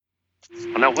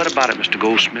Well, now, what about it, Mr.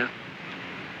 Goldsmith?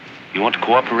 You want to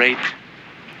cooperate,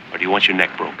 or do you want your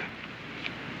neck broken?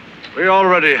 We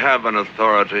already have an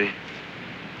authority.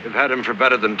 We've had him for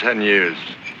better than 10 years.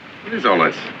 What is all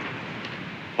this?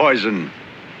 Poison.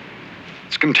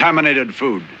 It's contaminated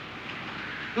food.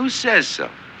 Who says so?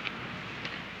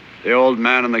 The old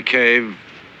man in the cave.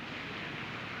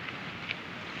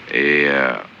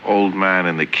 A old man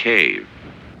in the cave.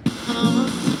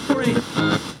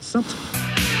 Something.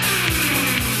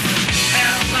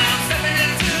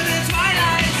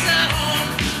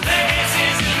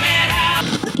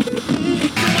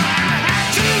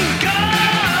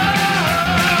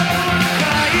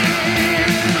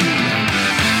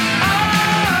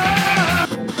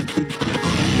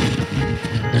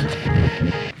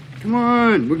 Come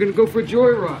on, we're gonna go for a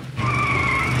joyride.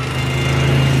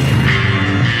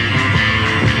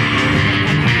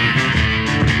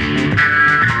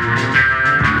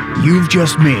 You've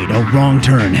just made a wrong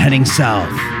turn heading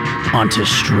south onto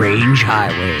strange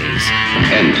highways.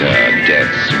 Enter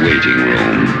death's waiting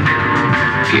room,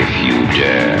 if you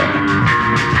dare.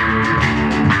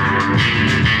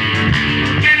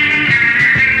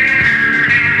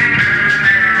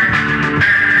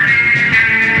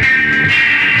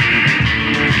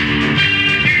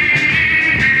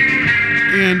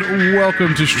 And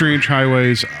welcome to Strange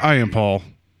Highways. I am Paul.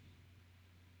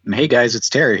 Hey guys, it's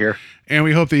Terry here. And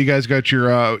we hope that you guys got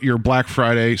your Black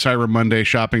Friday, Cyber Monday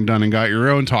shopping done and got your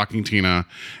own Talking Tina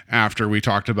after we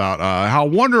talked about how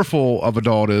wonderful of a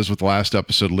doll it is with the last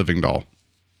episode, Living Doll.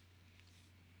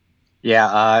 Yeah,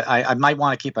 I might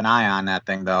want to keep an eye on that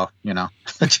thing, though, you know.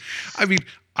 I mean,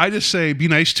 I just say be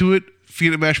nice to it,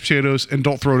 feed it mashed potatoes, and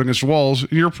don't throw it against walls.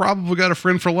 You're probably got a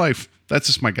friend for life. That's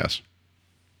just my guess.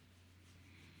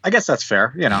 I guess that's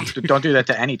fair. You know, don't do that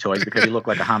to any toys because you look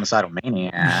like a homicidal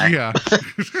maniac. Yeah.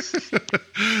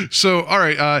 So, all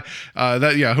right.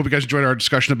 I hope you guys enjoyed our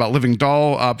discussion about Living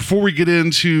Doll. Before we get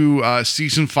into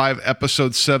season 5,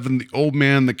 episode 7, The Old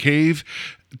Man in the Cave,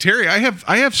 Terry, I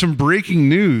have some breaking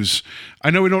news. I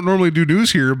know we don't normally do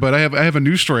news here, but I have a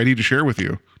news story I need to share with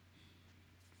you.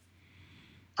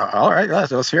 All right,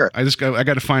 let's hear it. I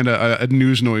got to find a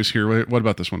news noise here. What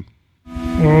about this one?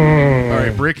 All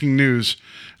right, breaking news.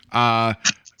 The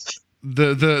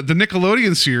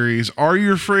Nickelodeon series Are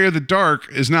You Afraid of the Dark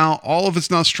is now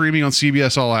streaming on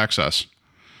CBS All Access.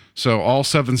 So all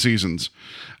 7 seasons,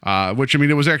 which, I mean,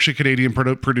 it was actually a Canadian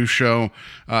produced show.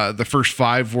 The first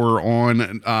 5 were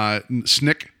on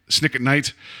Snick at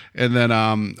Night, and then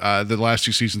the last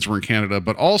 2 seasons were in Canada.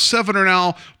 But all 7 are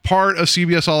now part of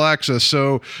CBS All Access.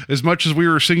 So as much as we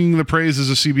were singing the praises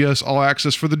of CBS All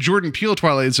Access for the Jordan Peele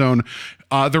Twilight Zone,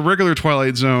 the regular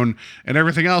Twilight Zone, and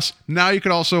everything else, now you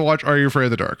can also watch Are You Afraid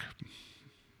of the Dark?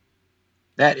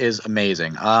 That is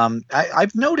amazing.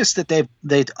 I've noticed that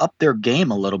they've upped their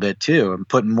game a little bit too and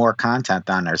putting more content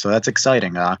on there. So that's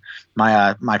exciting. My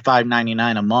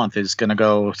 $5.99 a month is going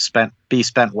to be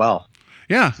spent well.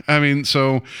 Yeah, I mean,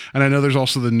 so, and I know there's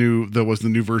also the new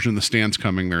version of The Stand's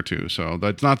coming there too. So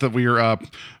that's not that we are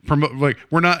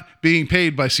we're not being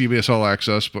paid by CBS All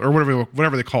Access, or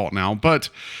whatever they call it now. But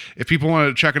if people want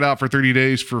to check it out for 30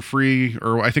 days for free,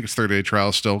 or I think it's 30-day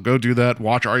trial still, go do that.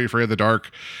 Watch Are You Afraid of the Dark?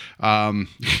 It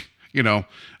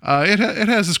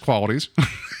has its qualities.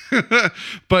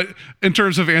 But in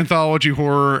terms of anthology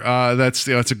horror, that's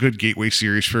a good gateway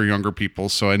series for younger people.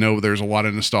 So I know there's a lot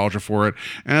of nostalgia for it,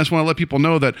 and I just want to let people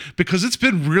know that because it's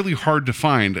been really hard to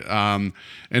find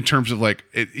in terms of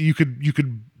you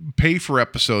could pay for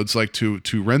episodes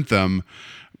to rent them,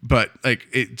 but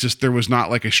there was not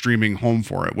like a streaming home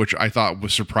for it, which I thought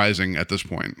was surprising at this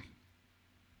point.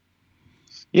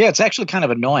 Yeah, it's actually kind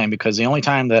of annoying because the only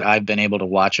time that I've been able to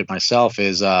watch it myself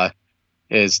is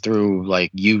through like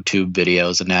YouTube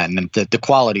videos and that, and the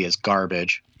quality is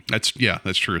garbage. That's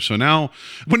true. So now,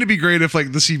 wouldn't it be great if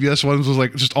like the CBS ones was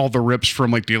like just all the rips from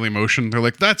like Daily Motion? They're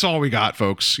like, that's all we got,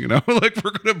 folks. You know, like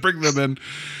we're gonna bring them in.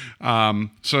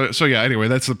 So yeah. Anyway,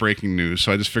 that's the breaking news.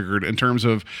 So I just figured in terms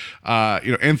of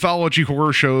anthology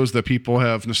horror shows that people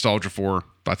have nostalgia for,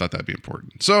 I thought that'd be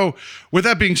important. So with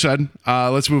that being said,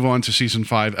 let's move on to season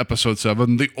 5, episode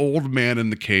 7, The Old Man in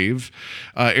the Cave.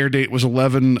 Air date was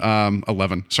November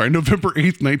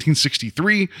 8th,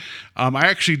 1963. I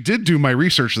actually did do my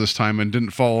research this time and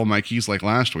didn't follow my keys like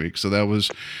last week. So that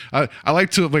was, I like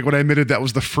to, when I admitted that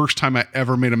was the first time I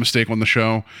ever made a mistake on the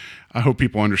show. I hope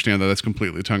people understand that that's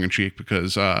completely tongue in cheek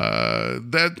because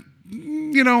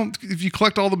if you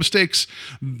collect all the mistakes,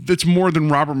 that's more than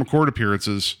Robert McCord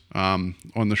appearances on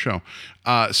the show.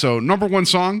 So number 1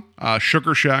 song,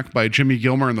 Sugar Shack by Jimmy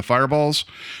Gilmer and the Fireballs.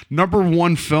 Number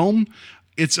 1 film,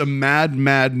 It's a Mad,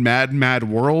 Mad, Mad, Mad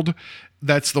World.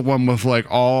 that's the one with like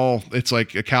it's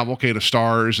like a cavalcade of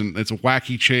stars, and it's a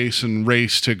wacky chase and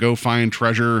race to go find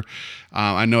treasure.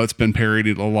 I know it's been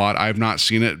parodied a lot. I've not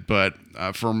seen it, but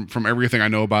from everything I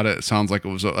know about it, it sounds like it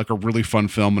was like a really fun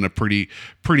film and a pretty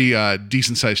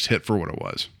decent sized hit for what it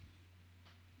was.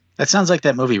 That sounds like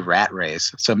that movie Rat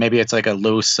Race. So maybe it's like a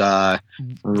loose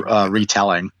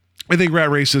retelling. I think Rat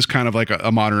Race is kind of like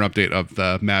a modern update of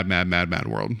the Mad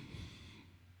World.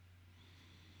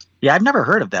 Yeah, I've never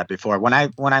heard of that before. When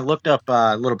I looked up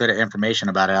a little bit of information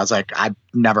about it, I was like, I've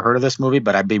never heard of this movie,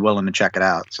 but I'd be willing to check it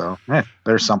out. So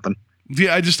there's something.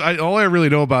 Yeah, all I really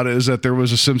know about it is that there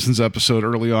was a Simpsons episode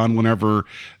early on whenever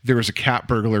there was a cat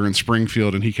burglar in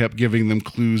Springfield, and he kept giving them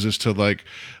clues as to like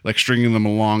stringing them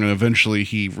along, and eventually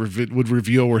he would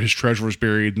reveal where his treasure was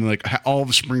buried, and like all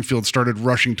of Springfield started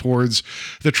rushing towards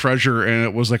the treasure, and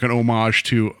it was like an homage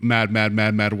to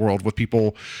Mad World, with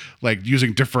people like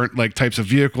using different like types of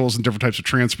vehicles and different types of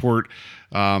transport.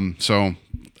 So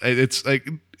it's like,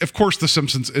 of course, The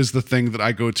Simpsons is the thing that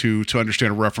I go to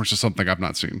understand a reference to something I've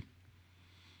not seen.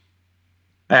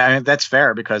 I mean, that's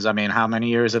fair because, I mean, how many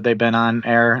years have they been on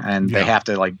air? And they have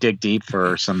to like dig deep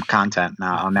for some content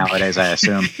nowadays, I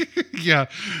assume. Yeah.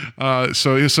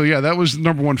 So yeah, that was the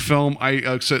number one film.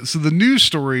 So the news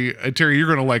story, Terry, you're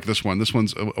going to like this one. This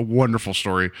one's a wonderful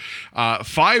story.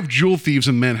 5 jewel thieves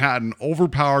in Manhattan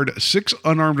overpowered 6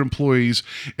 unarmed employees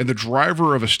and the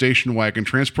driver of a station wagon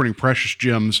transporting precious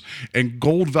gems and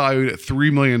gold valued at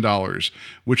 $3 million,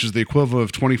 which is the equivalent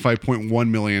of $25.1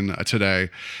 million today.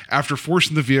 After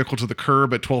forcing the vehicle to the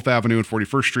curb at 12th Avenue and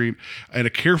 41st Street, and a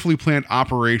carefully planned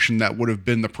operation that would have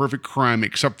been the perfect crime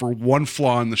except for one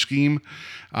flaw in the scheme.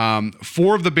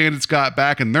 4 of the bandits got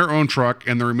back in their own truck,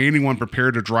 and the remaining one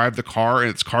prepared to drive the car and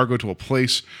its cargo to a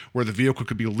place where the vehicle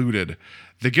could be looted.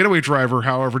 The getaway driver,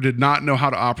 however, did not know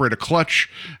how to operate a clutch,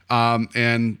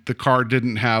 and the car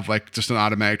didn't have like just an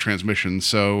automatic transmission.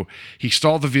 So he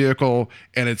stalled the vehicle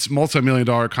and its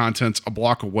multi-million-dollar contents a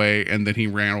block away, and then he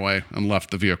ran away and left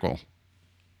the vehicle.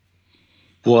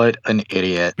 What an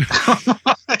idiot.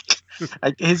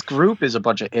 His group is a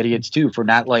bunch of idiots too for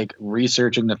not like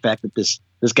researching the fact that this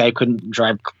guy couldn't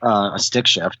drive a stick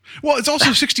shift. Well, it's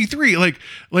also 63. Like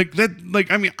that.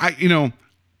 Like, I mean,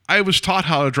 I was taught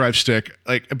how to drive stick,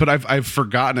 but I've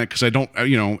forgotten it because I don't.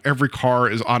 Every car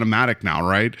is automatic now,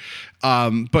 right?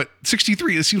 But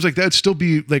 63, it seems like that'd still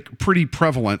be like pretty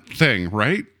prevalent thing,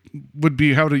 right? Would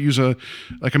be how to use a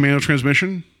manual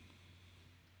transmission.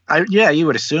 You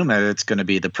would assume that it's going to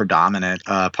be the predominant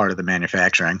part of the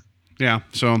manufacturing. Yeah.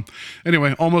 So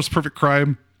anyway, almost perfect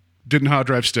crime. Didn't know how to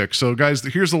drive stick. So guys,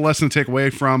 here's the lesson to take away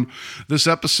from this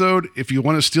episode. If you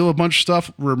want to steal a bunch of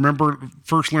stuff, remember,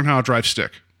 first learn how to drive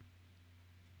stick.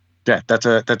 Yeah, that's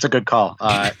a good call.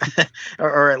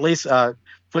 Or at least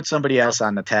put somebody else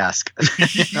on the task.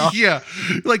 Yeah.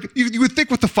 Like you would think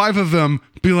with the 5 of them,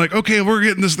 be like, okay, we're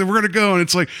getting this, we're going to go. And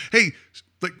it's like, hey,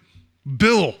 like,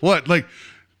 Bill, what? Like,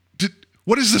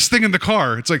 what is this thing in the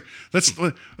car? It's like, that's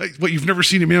like, what, you've never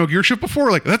seen a manual gear shift before?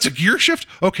 Like, that's a gear shift?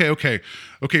 Okay.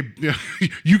 Yeah,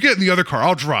 you get in the other car.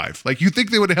 I'll drive. Like, you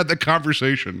think they would have had that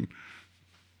conversation.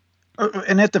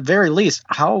 And at the very least,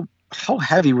 how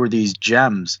heavy were these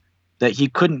gems that he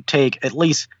couldn't take at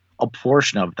least a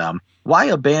portion of them? Why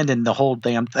abandon the whole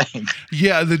damn thing?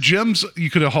 Yeah, the gems you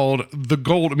could have hauled. The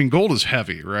gold, I mean, gold is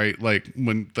heavy, right? Like, I'm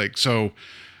going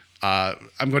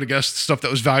to guess stuff that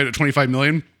was valued at $25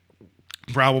 million.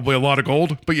 Probably a lot of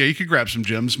gold, but yeah, you could grab some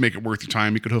gems, make it worth your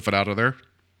time. You could hoof it out of there.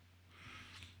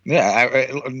 Yeah,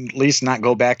 at least not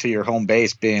go back to your home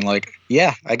base being like,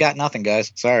 yeah, I got nothing,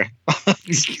 guys. Sorry.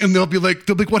 And they'll be like,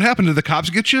 what happened? Did the cops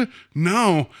get you?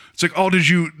 No. It's like, oh, did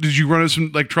you run into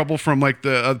some like trouble from like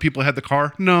the other people that had the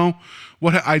car? No.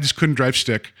 I just couldn't drive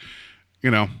stick,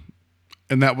 And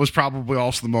that was probably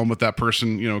also the moment that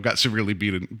person, got severely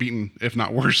beaten, if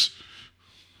not worse.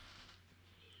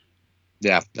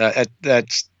 Yeah,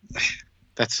 that's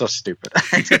so stupid.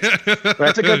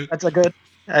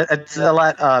 It's a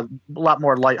lot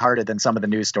more lighthearted than some of the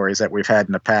news stories that we've had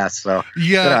in the past. So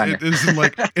yeah, it isn't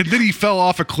like, and then he fell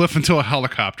off a cliff into a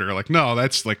helicopter. Like, no,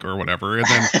 that's like, or whatever. And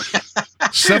then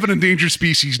 7 endangered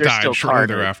species died shortly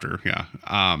thereafter. Yeah.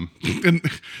 And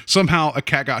somehow a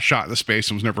cat got shot in the space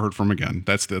and was never heard from again.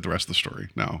 That's the rest of the story.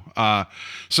 No.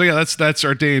 So yeah, that's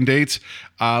our day and date.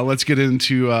 Let's get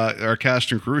into our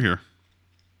cast and crew here.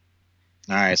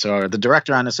 All right, so the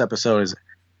director on this episode is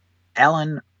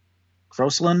Alan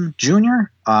Crosland Jr.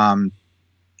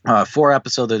 4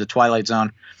 episodes of The Twilight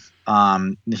Zone.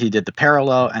 He did The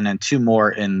Parallel and then 2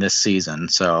 more in this season.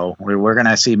 So we're going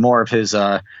to see more of his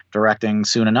directing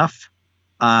soon enough.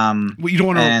 You don't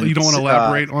want to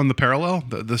elaborate on The Parallel,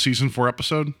 the season 4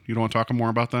 episode? You don't want to talk more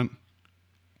about that?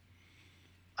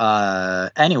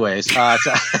 Anyways,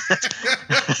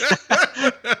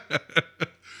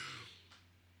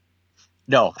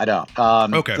 no, I don't.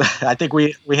 Okay. I think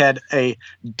we had a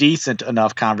decent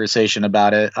enough conversation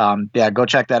about it. Yeah, go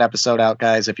check that episode out,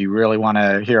 guys, if you really want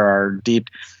to hear our deep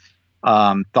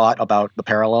thought about the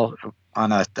parallel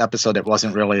on an episode that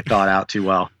wasn't really thought out too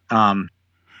well.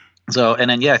 So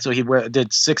he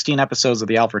did 16 episodes of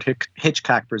the Alfred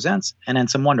Hitchcock Presents, and then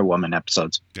some Wonder Woman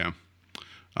episodes. Yeah.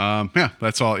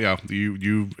 That's all. Yeah,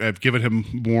 you have given him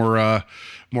more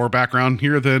background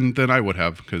here than I would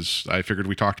have, because I figured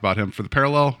we talked about him for the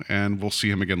parallel, and we'll see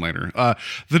him again later.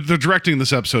 The directing in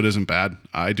this episode isn't bad.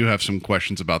 I do have some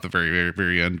questions about the very, very,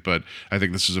 very end, but I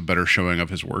think this is a better showing of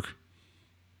his work.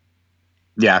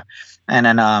 Yeah, and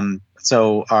then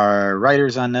so our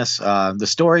writers on this, the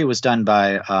story was done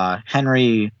by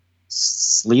Henry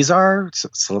Slezar.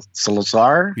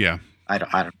 Yeah, I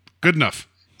don't. Good enough.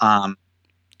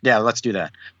 Yeah, let's do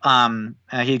that.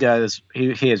 He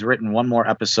has written one more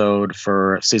episode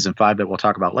for season 5 that we'll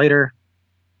talk about later.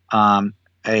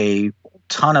 A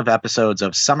ton of episodes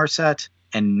of Somerset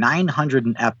and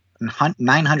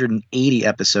 980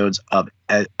 episodes of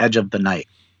Edge of the Night.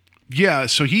 Yeah,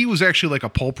 so he was actually like a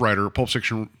pulp writer, pulp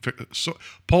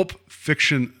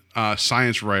fiction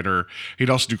science writer. He'd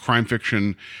also do crime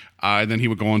fiction, and then he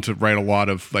would go on to write a lot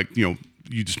of, like, you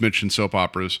just mentioned soap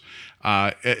operas.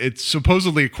 It's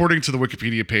supposedly, according to the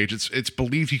Wikipedia page, it's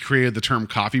believed he created the term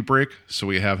coffee break, so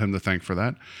we have him to thank for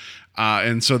that.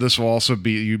 And so this will also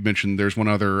be, you mentioned there's one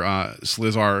other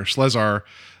Slezar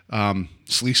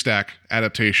Sleestack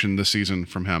adaptation this season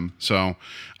from him. So,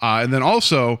 and then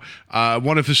also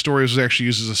one of his stories was actually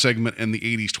used as a segment in the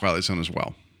 80s Twilight Zone as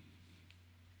well.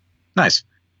 Nice.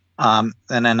 And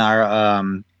then our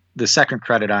the second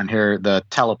credit on here, the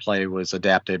teleplay was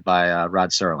adapted by Rod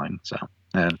Serling. So,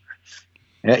 and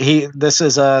this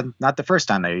is not the first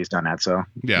time that he's done that. So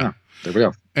yeah, there we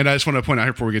go. And I just want to point out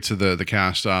here before we get to the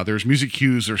cast, there's music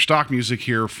cues or stock music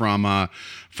here from the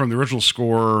original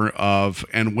score of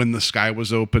 "And When the Sky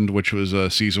Was Opened," which was a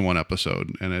season 1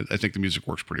 episode, and I think the music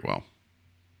works pretty well.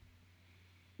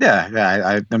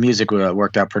 Yeah, the music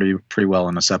worked out pretty well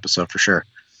in this episode for sure.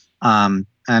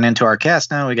 And into our cast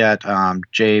now, we got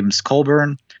James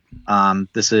Colburn.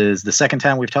 This is the second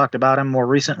time we've talked about him more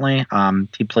recently.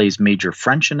 He plays Major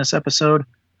French in this episode.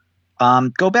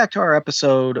 Go back to our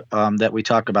episode that we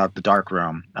talked about the Dark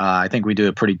Room. I think we do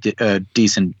a pretty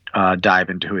decent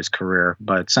dive into his career.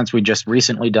 But since we just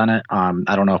recently done it,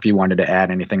 I don't know if you wanted to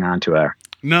add anything onto it.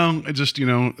 No, it just,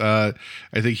 I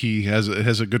think he has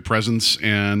a good presence,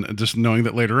 and just knowing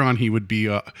that later on he would be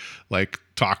like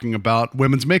talking about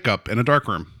women's makeup in a dark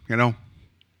room, the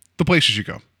places you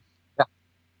go. Yeah.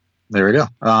 There we go.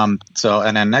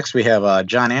 And then next we have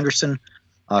John Anderson.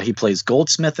 He plays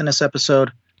Goldsmith in this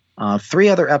episode. 3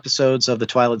 other episodes of The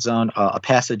Twilight Zone, A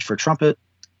Passage for Trumpet,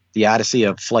 The Odyssey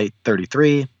of Flight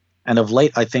 33, and of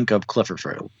late, I think, of Clifford.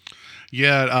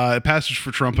 Yeah, Passage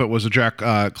for Trumpet was a Jack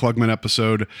Klugman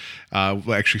episode,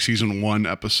 actually season 1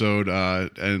 episode,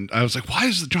 and I was like, why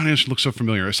does John Anderson look so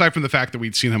familiar? Aside from the fact that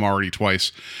we'd seen him already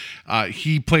twice.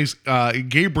 He plays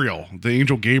Gabriel, the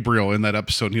angel Gabriel, in that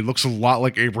episode, and he looks a lot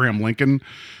like Abraham Lincoln.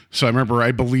 So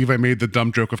I believe I made the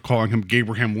dumb joke of calling him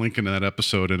Gabraham Lincoln in that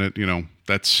episode, and it,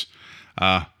 that's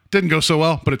didn't go so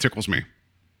well, but it tickles me.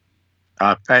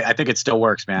 I think it still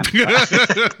works, man.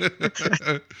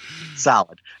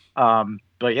 Solid.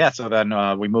 But yeah, so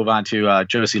then we move on to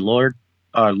Josie Lloyd.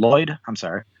 I'm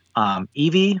sorry.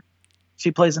 Evie,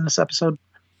 she plays in this episode.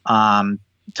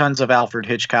 Tons of Alfred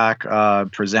Hitchcock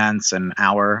Presents and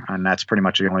Hour, and that's pretty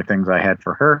much the only things I had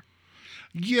for her.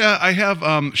 Yeah, I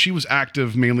have. She was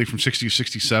active mainly from 60 to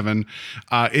 67.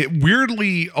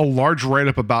 Weirdly, a large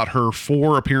write-up about her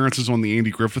 4 appearances on the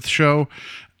Andy Griffith Show.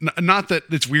 Not that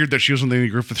it's weird that she was on the Andy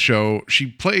Griffith Show. She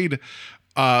played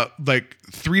like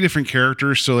 3 different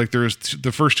characters. So like there's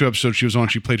the first 2 episodes she was on,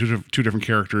 she played 2 different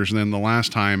characters, and then the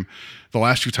last 2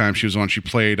 times she was on, she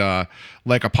played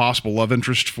like a possible love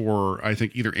interest for, I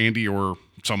think, either Andy or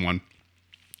someone.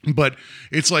 But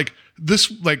it's like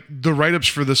this, like the write-ups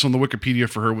for this on the Wikipedia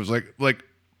for her was like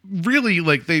really,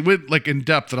 like they went like in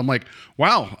depth, and I'm like,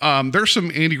 wow, there's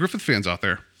some Andy Griffith fans out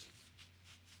there.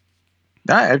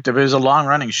 It was a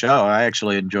long-running show. I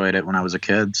actually enjoyed it when I was a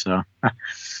kid. So,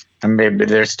 and maybe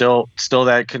there's still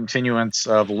that continuance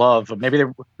of love. Maybe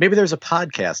there's a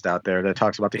podcast out there that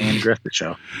talks about the Andy Griffith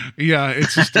Show. Yeah,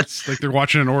 it's like they're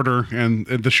watching in order, and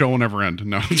the show will never end.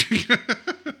 No.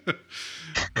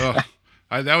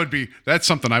 That's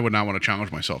something I would not want to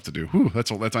challenge myself to do. Whew,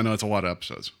 I know it's a lot of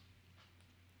episodes.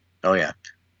 Oh yeah.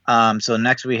 So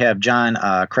next we have John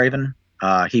Craven.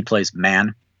 He plays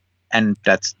Man. and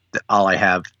that's all I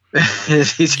have. He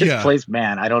just Yeah. plays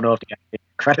man. I don't know if he got any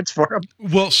credits for him.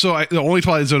 Well, so the only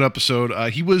Twilight Zone episode,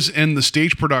 he was in the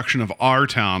stage production of Our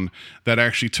Town that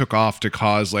actually took off to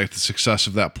cause like the success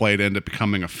of that play to end up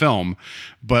becoming a film.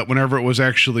 But whenever it was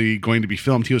actually going to be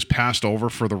filmed, he was passed over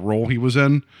for the role he was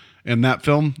in that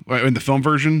film, in the film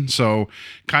version. So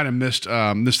kind of missed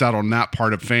out on that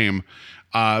part of fame.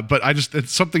 But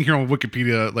it's something here on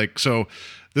Wikipedia. Like, so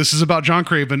this is about John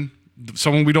Craven,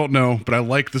 someone we don't know, but I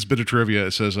like this bit of trivia.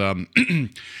 It says,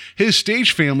 his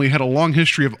stage family had a long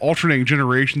history of alternating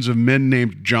generations of men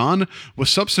named John with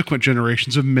subsequent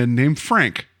generations of men named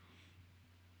Frank.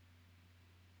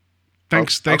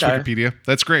 Thanks, okay. Wikipedia.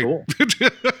 That's great. Cool.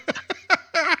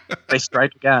 They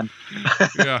strike again.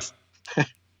 Yeah.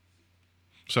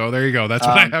 So there you go. That's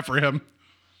what I have for him.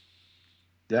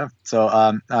 Yeah.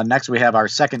 So next we have our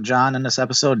second John in this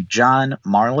episode, John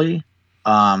Marley.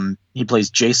 He plays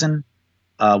Jason.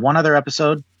 One other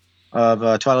episode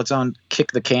of Twilight Zone,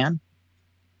 Kick the Can.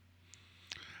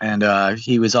 And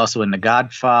he was also in The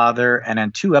Godfather and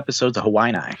then 2 episodes of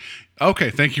Hawaiian Eye.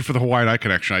 Okay, thank you for the Hawaiian Eye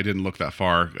connection. I didn't look that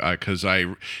far because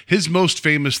his most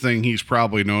famous thing he's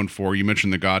probably known for, you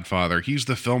mentioned The Godfather. He's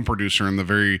the film producer in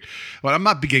I'm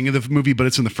not beginning of the movie, but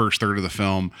it's in the first third of the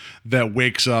film that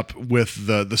wakes up with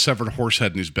the severed horse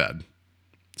head in his bed.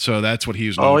 So that's what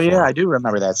he's known for. Oh, yeah, I do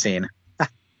remember that scene.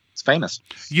 It's famous.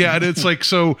 Yeah, and it's like,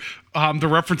 so the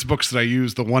reference books that I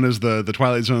use, the one is the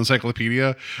Twilight Zone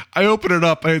Encyclopedia. I open it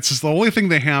up, and it's just the only thing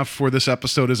they have for this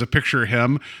episode is a picture of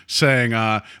him saying,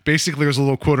 basically there's a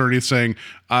little quote underneath saying,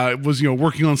 was,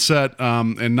 working on set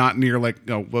and not near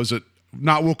was it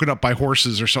not woken up by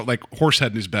horses or something, like horse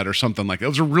head in his bed or something like that. It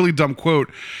was a really dumb quote,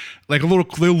 like a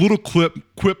little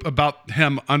quip about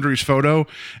him under his photo,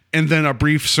 and then a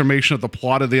brief summation of the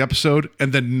plot of the episode,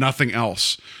 and then nothing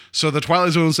else. So the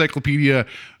Twilight Zone Encyclopedia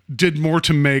did more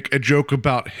to make a joke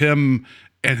about him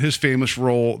and his famous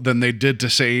role than they did to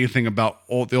say anything about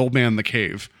the old man in the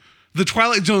cave. The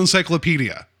Twilight Zone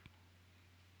Encyclopedia.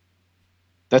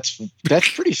 That's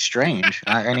pretty strange.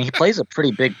 And he plays a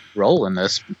pretty big role in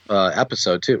this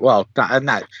episode too. Well,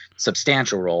 not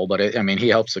substantial role, but he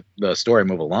helps the story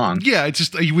move along. Yeah, it's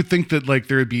just, you would think that like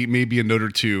there would be maybe a note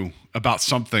or two about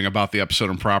something about the episode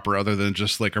and proper, other than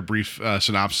just like a brief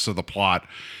synopsis of the plot,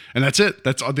 and that's it.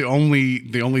 That's the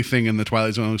only thing in the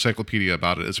Twilight Zone Encyclopedia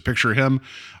about it is a picture of him,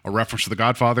 a reference to The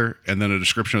Godfather, and then a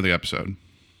description of the episode.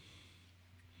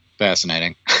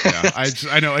 Fascinating. Yeah,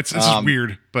 I know it's just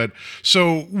weird, but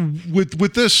so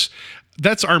with this,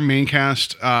 that's our main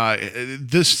cast.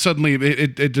 This suddenly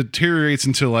it deteriorates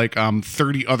into like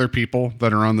 30 other people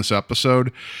that are on this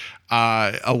episode.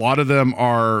 A lot of them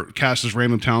are cast as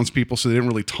random townspeople, so they didn't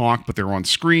really talk, but they're on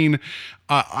screen.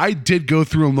 I did go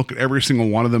through and look at every single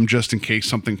one of them just in case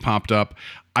something popped up.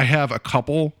 I have a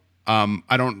couple. I'm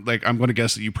going to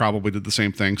guess that you probably did the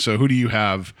same thing. So who do you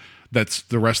have that's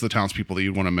the rest of the townspeople that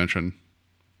you'd want to mention?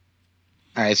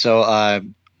 All right, so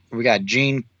we got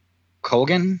Gene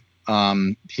Cogan.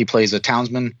 He plays a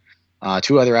townsman.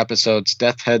 2 other episodes,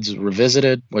 Death Heads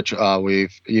Revisited, which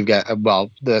you've got.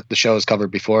 The show is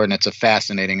covered before, and it's a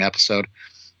fascinating episode.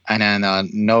 And then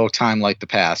No Time Like the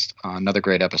Past, another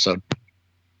great episode.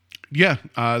 Yeah,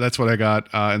 that's what I got.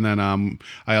 And then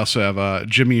I also have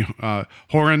Jimmy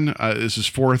Horan. Is his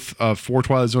 4th of 4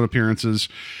 Twilight Zone appearances.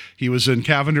 He was in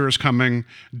Cavender is Coming,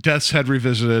 Death's Head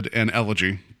Revisited, and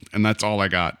Elegy. And that's all I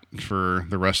got for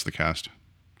the rest of the cast.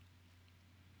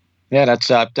 Yeah,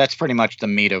 that's pretty much the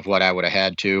meat of what I would have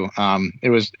had to.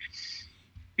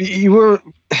 You were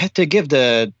to give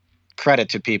the credit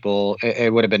to people.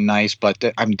 It would have been nice, but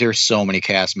there's so many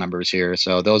cast members here,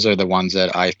 so those are the ones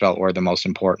that I felt were the most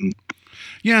important.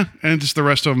 Yeah, and just the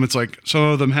rest of them, it's like some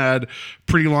of them had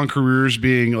pretty long careers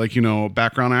being like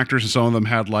background actors, and some of them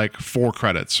had like 4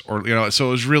 credits or so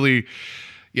it was really,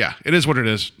 yeah, it is what it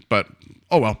is, but.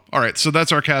 Oh, well. All right. So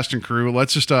that's our cast and crew.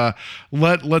 Let's just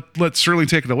let's certainly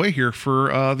take it away here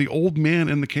for the old man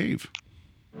in the cave.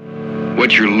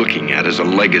 What you're looking at is a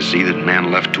legacy that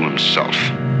man left to himself.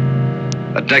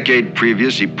 A decade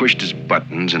previous, he pushed his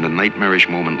buttons, and a nightmarish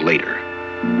moment later,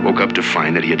 woke up to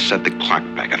find that he had set the clock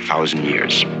back 1,000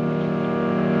 years.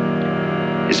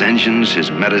 His engines,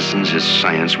 his medicines, his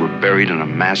science were buried in a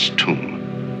mass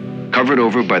tomb, covered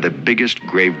over by the biggest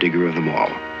gravedigger of them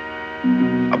all,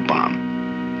 a bomb.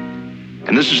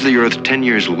 And this is the Earth 10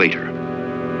 years later,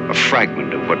 a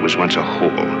fragment of what was once a whole,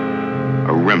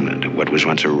 a remnant of what was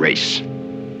once a race.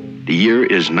 The year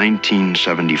is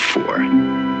 1974,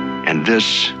 and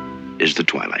this is the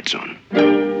Twilight Zone.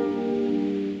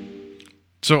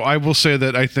 So I will say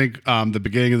that I think the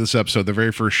beginning of this episode, the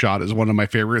very first shot, is one of my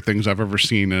favorite things I've ever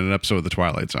seen in an episode of the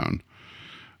Twilight Zone.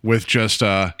 with just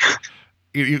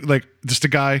like just a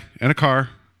guy in a car,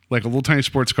 like a little tiny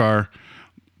sports car,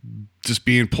 just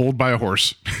being pulled by a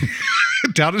horse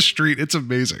down a street. It's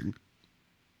amazing.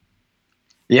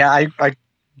 Yeah, I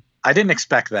didn't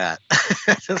expect that.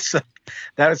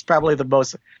 That was probably the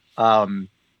most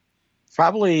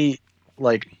probably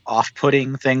like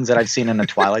off-putting things that I've seen in the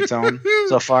Twilight Zone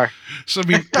so far. So I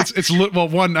mean, well,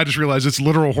 one, I just realized it's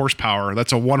literal horsepower.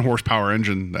 That's a 1 horsepower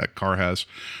engine that car has,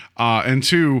 and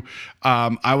 2,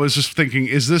 I was just thinking,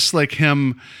 is this like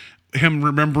him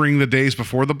remembering the days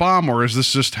before the bomb, or is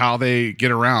this just how they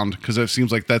get around? Because it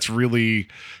seems like that's really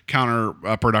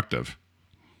counterproductive.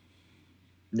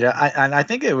 Yeah, I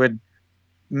think it would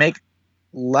make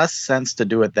less sense to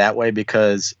do it that way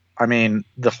because, I mean,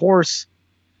 the horse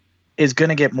is going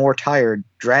to get more tired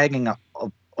dragging a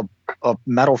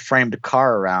metal framed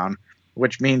car around,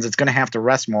 which means it's going to have to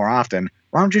rest more often.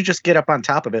 Why don't you just get up on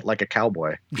top of it like a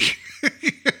cowboy?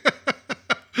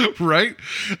 Right?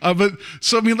 But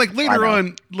so, I mean, like later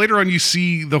on, you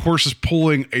see the horses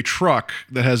pulling a truck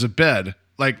that has a bed.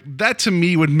 Like that to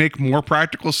me would make more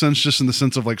practical sense just in the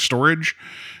sense of like storage,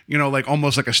 like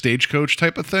almost like a stagecoach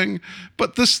type of thing.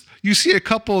 But you see a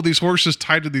couple of these horses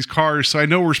tied to these cars. So I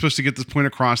know we're supposed to get this point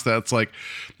across that it's like,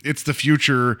 it's the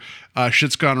future,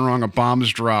 shit's gone wrong, a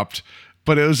bomb's dropped.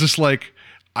 But it was just like,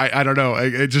 I don't know. I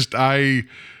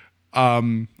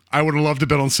would have loved to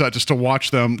been on set just to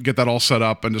watch them get that all set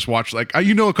up and just watch, like,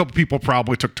 a couple people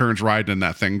probably took turns riding in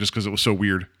that thing just because it was so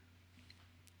weird.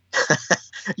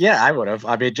 Yeah, I would have.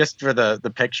 I mean, just for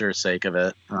the picture's sake of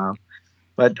it.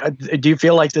 But do you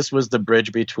feel like this was the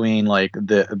bridge between like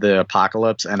the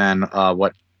apocalypse and then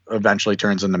what eventually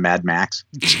turns into Mad Max?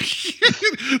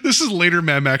 This is later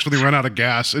Mad Max when they run out of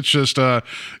gas. It's just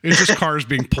cars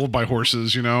being pulled by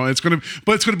horses. It's gonna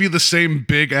be the same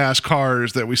big ass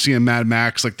cars that we see in Mad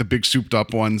Max, like the big souped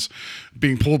up ones,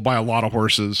 being pulled by a lot of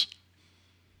horses.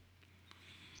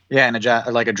 Yeah, and a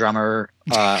drummer,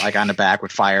 like on the back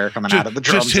with fire coming out of the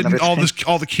drums. Just hitting and everything.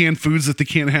 all the canned foods that they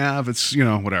can't have. It's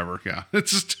whatever. Yeah,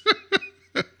 it's just.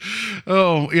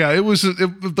 Oh yeah, it was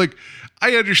like,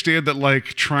 I understand that, like,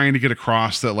 trying to get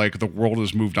across that like the world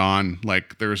has moved on.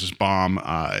 Like there's this bomb,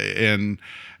 and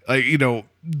like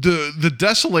the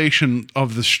desolation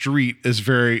of the street is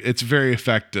very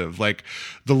effective. Like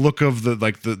the look of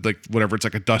the whatever, it's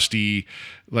like a dusty,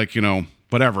 like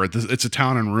whatever. It's a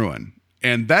town in ruin.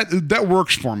 And that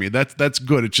works for me. That's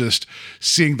good. It's just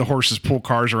seeing the horses pull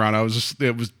cars around.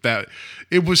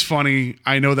 It was funny.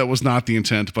 I know that was not the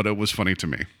intent, but it was funny to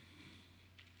me.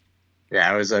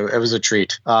 Yeah, it was a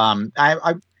treat. I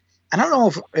don't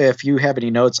know if you have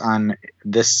any notes on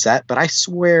this set, but I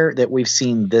swear that we've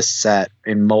seen this set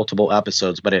in multiple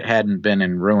episodes, but it hadn't been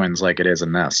in ruins like it is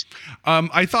in this.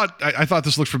 I thought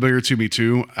this looked familiar to me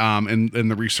too. In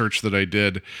the research that I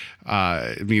did,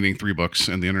 meaning 3 books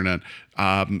and the internet.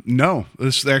 No,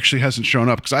 this actually hasn't shown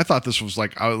up because I thought this was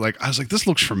like, I was like, this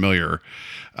looks familiar.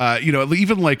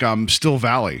 Even like Still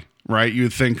Valley. Right, you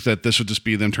would think that this would just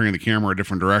be them turning the camera a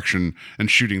different direction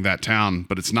and shooting that town,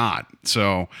 but it's not.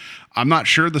 So I'm not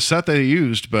sure the set they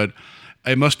used, but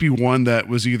it must be one that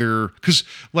was either because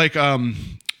like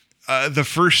the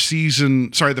first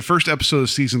episode of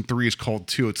season 3 is called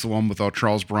 2. It's the one with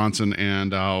Charles Bronson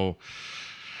and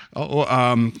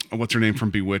what's her name from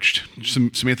Bewitched,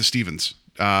 Samantha Stevens.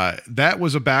 That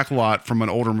was a backlot from an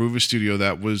older movie studio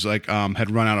that was like had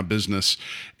run out of business,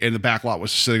 and the backlot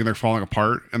was sitting there falling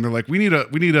apart. And they're like, we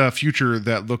need a future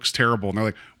that looks terrible. And they're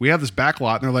like, we have this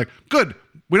backlot, and they're like, good,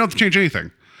 we don't have to change anything.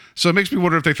 So it makes me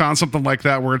wonder if they found something like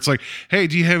that where it's like, hey,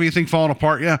 do you have anything falling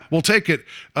apart? Yeah, we'll take it.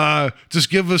 Just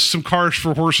give us some cars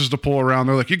for horses to pull around.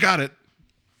 They're like, you got it.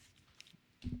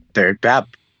 Dude, that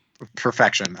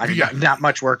perfection. I mean, not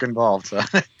much work involved. So.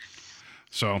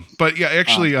 So, but yeah,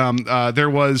 actually, there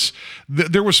was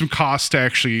some cost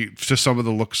to some of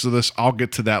the looks of this. I'll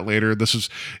get to that later.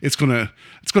 It's gonna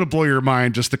blow your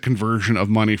mind, just the conversion of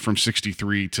money from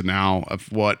 63 to now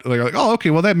of what they're like. Oh, okay,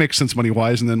 well that makes sense money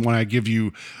wise. And then when I give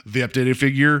you the updated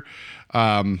figure,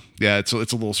 it's a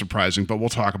little surprising. But we'll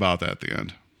talk about that at the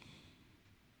end.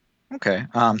 Okay.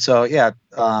 So yeah,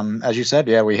 as you said,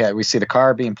 yeah, we see the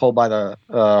car being pulled by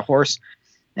the horse,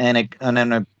 and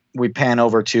then we pan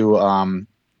over to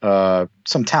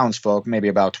some townsfolk, maybe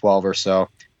about 12 or so,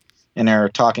 and they're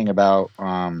talking about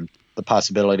the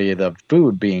possibility of the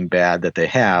food being bad that they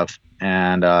have,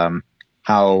 and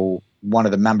how one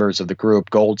of the members of the group,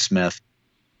 Goldsmith,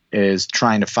 is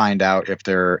trying to find out if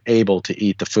they're able to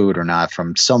eat the food or not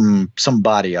from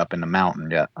somebody up in the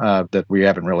mountain yet that we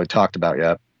haven't really talked about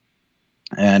yet.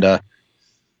 And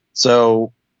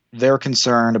so they're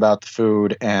concerned about the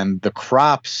food, and the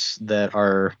crops that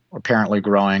are apparently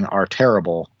growing are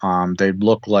terrible. They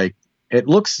look like it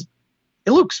looks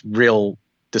real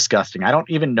disgusting. I don't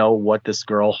even know what this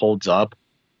girl holds up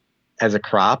as a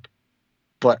crop,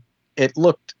 but it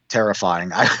looked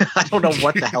terrifying. I don't know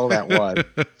what the hell that was.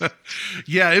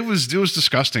 Yeah, it was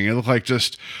disgusting. It looked like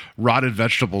just rotted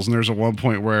vegetables. And there's a one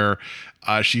point where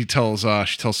she tells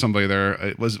somebody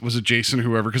there, was it Jason,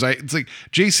 whoever, because it's like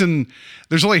Jason,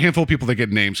 there's only a handful of people that get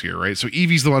names here, right? So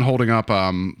Evie's the one holding up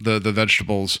the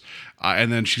vegetables, and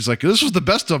then she's like, this was the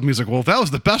best of them. He's like, well, if that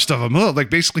was the best of them, like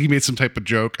basically he made some type of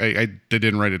joke. I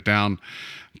didn't write it down,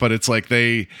 but it's like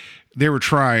they were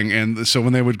trying. And so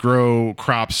when they would grow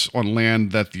crops on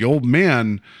land that the old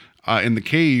man in the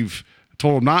cave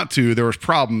told them not to, there was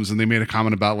problems. And they made a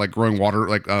comment about like growing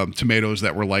tomatoes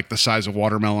that were like the size of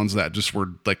watermelons that just were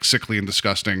like sickly and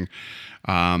disgusting.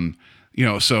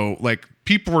 So like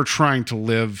people were trying to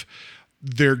live,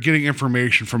 they're getting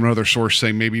information from another source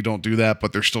saying maybe don't do that,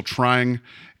 but they're still trying.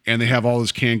 And they have all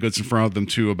this canned goods in front of them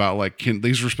too about like,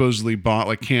 these were supposedly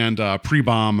canned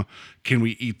pre-bomb. Can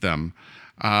we eat them?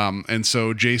 And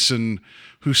so Jason,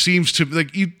 who seems to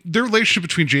their relationship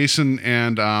between Jason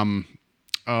and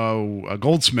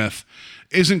Goldsmith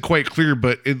isn't quite clear,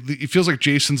 but it feels like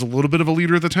Jason's a little bit of a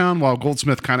leader of the town while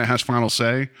Goldsmith kind of has final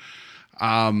say.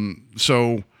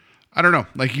 So I don't know.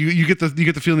 Like you get the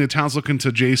feeling the town's looking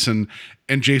to Jason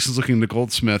and Jason's looking to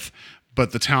Goldsmith,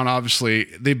 but the town, obviously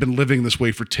they've been living this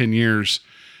way for 10 years.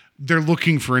 They're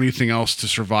looking for anything else to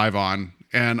survive on.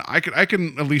 And I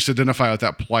can at least identify with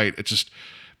that plight. It's just,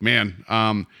 man,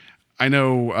 I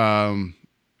know,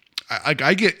 I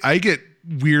get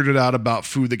weirded out about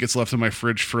food that gets left in my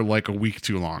fridge for like a week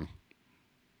too long.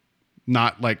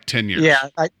 Not like 10 years. Yeah.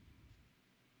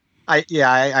 I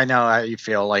know how you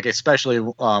feel, like, especially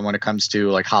when it comes to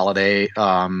like holiday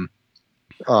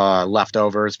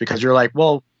leftovers, because you're like,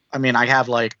 well, I mean, I have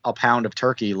like a pound of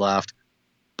turkey left,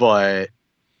 but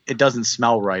it doesn't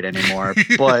smell right anymore,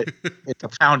 but it's a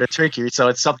pound of turkey, so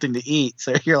it's something to eat.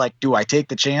 So you're like, do I take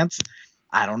the chance?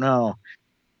 I don't know.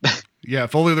 Yeah,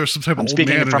 if only there's some type of old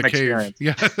man in the cave.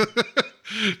 Yeah.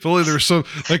 If only there's some,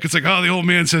 like, it's like, oh, the old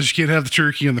man says you can't have the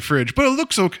turkey in the fridge, but it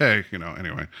looks okay,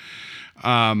 anyway.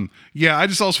 Yeah, I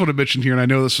just also want to mention here, and I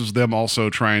know this was them also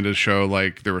trying to show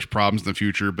like there was problems in the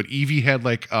future, but Evie had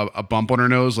like a bump on her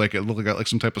nose, like it looked like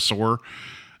some type of sore.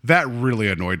 That really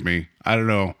annoyed me. I don't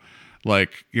know.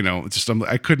 Like, it's just,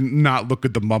 I couldn't not look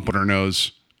at the bump on her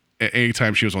nose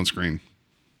anytime she was on screen.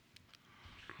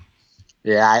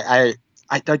 Yeah,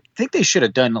 I think they should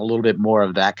have done a little bit more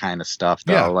of that kind of stuff,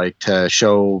 though, like to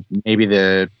show maybe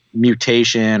the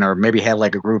mutation, or maybe have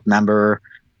like a group member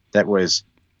that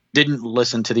didn't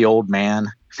listen to the old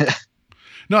man.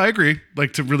 No, I agree.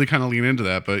 Like to really kind of lean into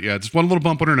that, but yeah, just one little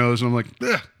bump on her nose, and I'm like,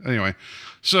 ugh. Anyway.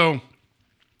 So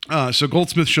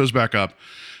Goldsmith shows back up,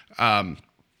 and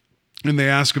they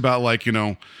ask about like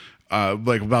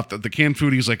about the canned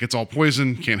food. He's like, it's all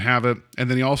poison, can't have it. And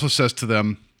then he also says to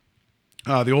them,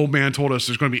 the old man told us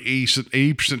there's going to be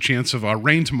 80% chance of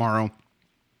rain tomorrow.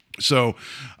 So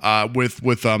with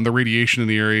the radiation in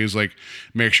the area, is like,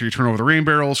 make sure you turn over the rain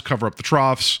barrels, cover up the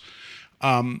troughs.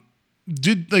 Knowing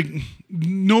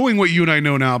what you and I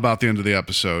know now about the end of the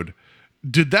episode,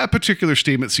 did that particular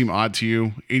statement seem odd to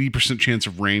you? 80% chance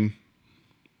of rain?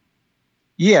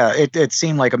 Yeah, it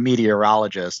seemed like a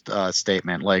meteorologist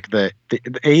statement. Like the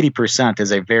 80%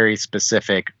 is a very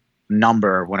specific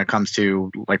number when it comes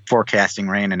to like forecasting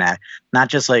rain, and that, not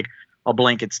just like a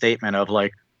blanket statement of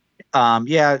like,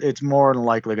 yeah, it's more than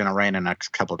likely going to rain in the next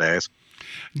couple of days.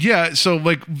 Yeah, so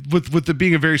like with it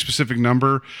being a very specific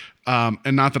number,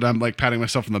 and not that I'm like patting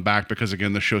myself on the back, because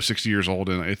again, the show's 60 years old,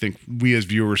 and I think we as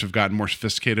viewers have gotten more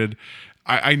sophisticated.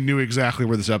 I knew exactly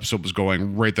where this episode was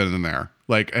going right then and there.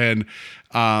 Like, and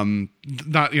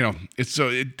not, it's so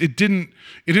it didn't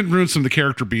ruin some of the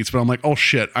character beats, but I'm like, oh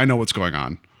shit, I know what's going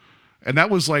on. And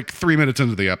that was like 3 minutes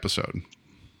into the episode.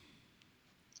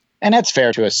 And that's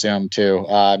fair to assume too.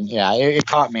 Yeah, it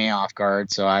caught me off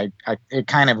guard, so it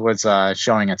kind of was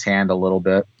showing its hand a little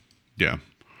bit. Yeah.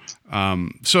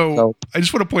 So I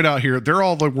just want to point out here, they're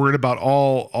all like worried about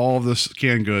all of this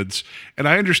canned goods, and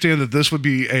I understand that this would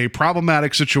be a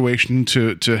problematic situation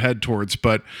to head towards,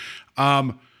 but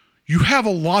you have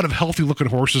a lot of healthy looking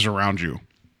horses around you.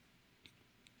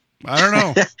 I don't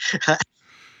know.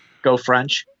 Go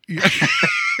French.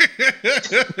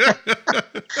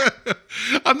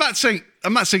 I'm not saying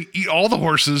eat all the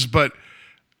horses, but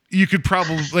you could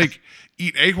probably like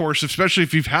eat a horse, especially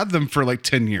if you've had them for like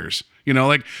 10 years.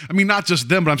 Like, I mean, not just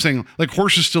them, but I'm saying like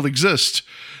horses still exist.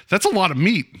 That's a lot of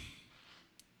meat.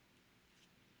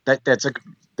 That's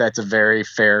that's a very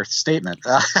fair statement.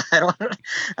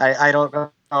 I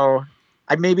don't know.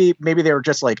 Maybe they were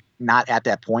just like not at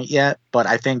that point yet, but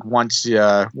I think once you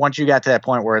got to that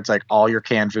point where it's like all your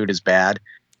canned food is bad,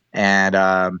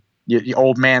 and the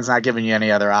old man's not giving you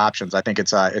any other options, I think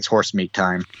it's horse meat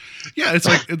time. Yeah, it's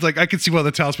like I can see why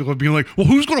the townspeople being like, well,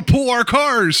 who's going to pull our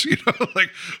cars? You know, like,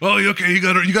 oh, okay, you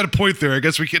got a point there. I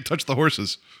guess we can't touch the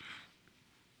horses.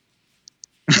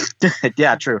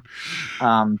 Yeah, true.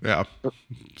 Yeah.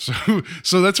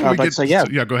 So that's what we get. So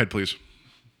yeah, go ahead, please.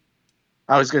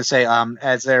 I was going to say,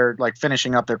 as they're like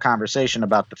finishing up their conversation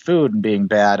about the food and being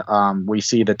bad, we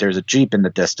see that there's a Jeep in the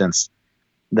distance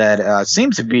that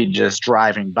seems to be just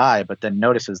driving by, but then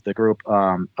notices the group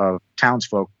of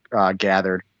townsfolk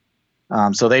gathered.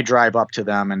 So they drive up to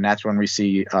them, and that's when we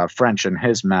see French and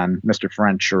his men, Mr.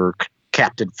 French or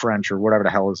Captain French or whatever the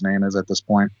hell his name is at this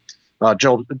point,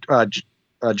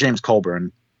 James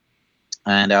Colburn,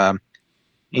 and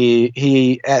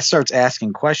he starts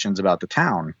asking questions about the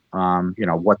town.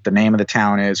 What the name of the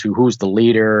town is, who's the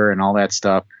leader, and all that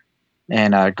stuff.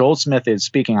 And Goldsmith is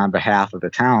speaking on behalf of the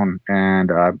town,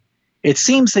 and it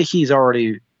seems that he's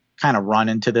already kind of run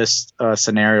into this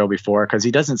scenario before, because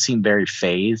he doesn't seem very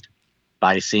fazed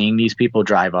by seeing these people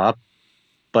drive up.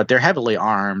 But they're heavily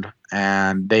armed,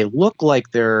 and they look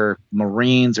like they're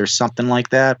Marines or something like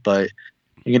that. But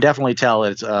you can definitely tell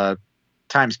it's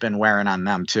time's been wearing on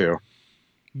them too.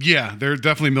 Yeah, they're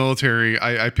definitely military.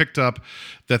 I picked up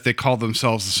that they call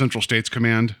themselves the Central States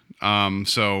Command. They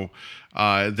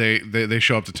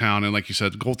show up to town, and like you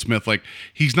said, Goldsmith, like,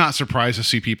 he's not surprised to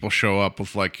see people show up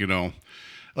with I think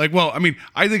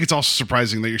it's also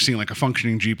surprising that you're seeing like a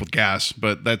functioning Jeep with gas,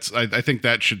 but I think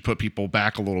that should put people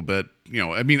back a little bit.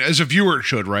 As a viewer it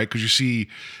should, right? Because you see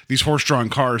these horse-drawn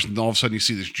cars, and all of a sudden you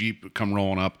see this Jeep come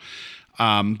rolling up.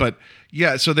 But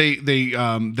yeah, so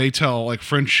they tell, like,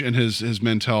 French and his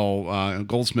men tell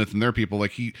Goldsmith and their people,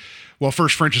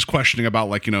 first French is questioning about,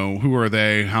 like, who are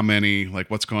they, how many, like,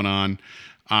 what's going on.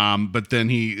 But then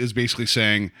he is basically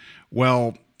saying,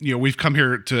 well, we've come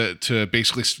here to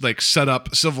basically like set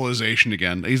up civilization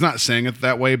again. He's not saying it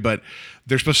that way, but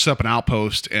they're supposed to set up an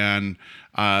outpost, and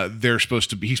he's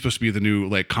supposed to be the new,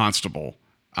 like, constable.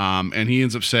 And he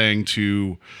ends up saying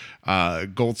to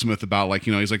Goldsmith about, like,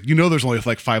 he's like, there's only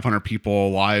like 500 people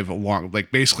alive along,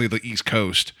 like, basically the East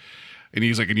Coast. And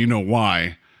he's like, and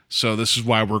why? So this is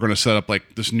why we're going to set up,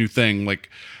 like, this new thing, like,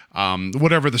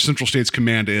 whatever the Central States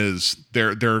Command is,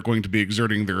 they're going to be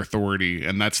exerting their authority.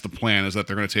 And that's the plan, is that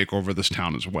they're going to take over this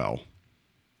town as well.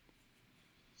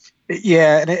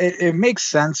 Yeah, and it makes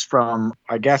sense from,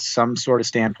 I guess, some sort of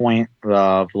standpoint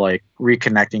of, like,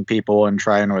 reconnecting people and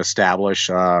trying to establish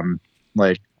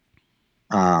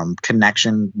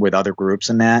connection with other groups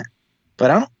and that.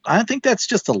 But I don't think that's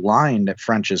just a line that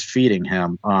French is feeding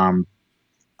him.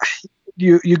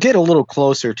 You get a little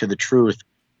closer to the truth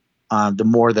the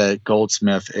more that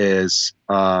Goldsmith is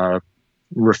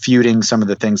refuting some of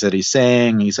the things that he's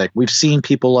saying. He's like, we've seen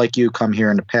people like you come here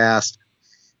in the past,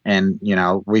 and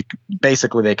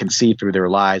they can see through their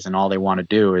lies, and all they want to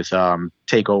do is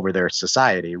take over their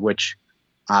society, which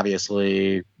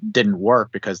obviously didn't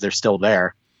work because they're still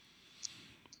there.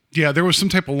 Yeah, there was some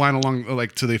type of line along,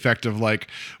 like, to the effect of, like,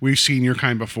 we've seen your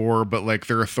kind before, but, like,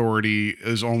 their authority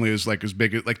is only as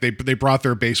big, like, they brought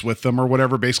their base with them or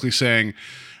whatever, basically saying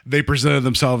they presented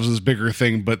themselves as a bigger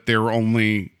thing, but they were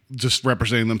only just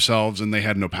representing themselves, and they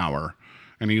had no power.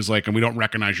 And he's like, and we don't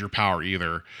recognize your power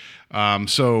either.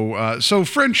 So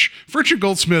French and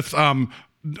Goldsmith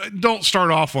don't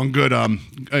start off on good on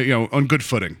good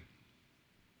footing.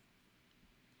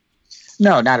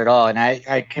 No, not at all. And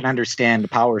I can understand the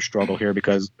power struggle here,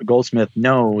 because Goldsmith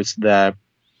knows that,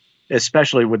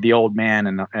 especially with the old man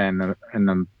and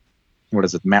the what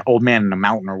is it, old man in the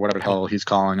mountain, or whatever the hell he's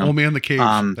calling him. Old man in the cave.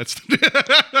 That's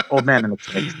old man in the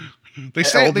cave. They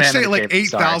say it like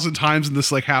 8,000 times in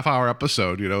this, like, half-hour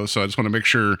episode, So I just want to make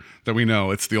sure that we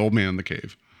know it's the old man in the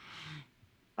cave.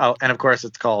 Oh, and of course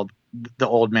it's called the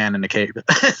old man in the cave.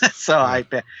 So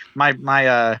my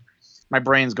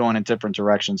brain's going in different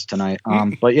directions tonight.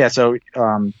 But yeah, so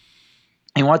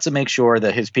he wants to make sure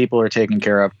that his people are taken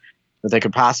care of, that they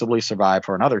could possibly survive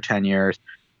for another 10 years.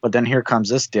 But then here comes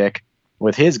this dick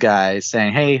with his guys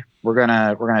saying, "Hey, we're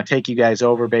gonna take you guys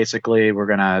over. Basically, we're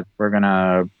gonna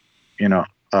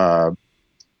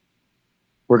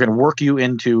work you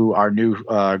into our new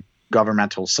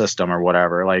governmental system or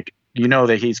whatever." Like,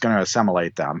 that he's gonna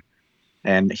assimilate them,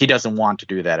 and he doesn't want to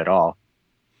do that at all.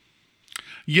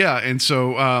 Yeah, and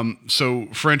so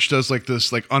French does like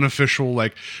this like unofficial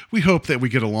like we hope that we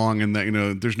get along and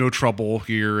that there's no trouble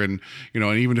here and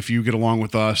and even if you get along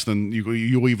with us then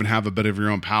you'll even have a bit of your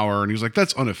own power, and he's like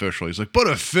that's unofficial. He's like but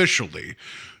officially,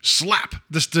 slap,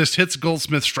 this hits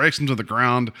Goldsmith, strikes him to the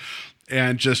ground,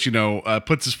 and just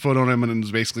puts his foot on him and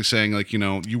is basically saying like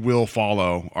you will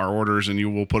follow our orders and you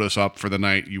will put us up for the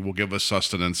night, you will give us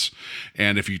sustenance,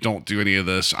 and if you don't do any of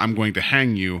this I'm going to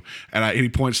hang you. And he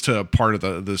points to a part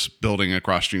of this building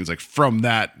across the street. He's like from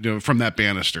that from that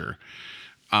banister,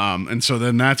 and so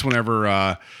then that's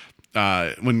whenever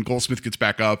when Goldsmith gets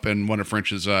back up and one of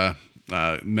French's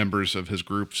members of his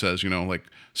group says like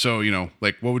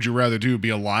what would you rather do, be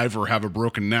alive or have a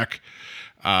broken neck?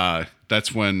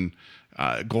 That's when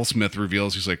Goldsmith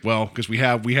reveals, he's like, well, because we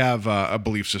have a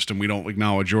belief system, we don't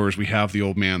acknowledge yours, we have the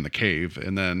old man in the cave.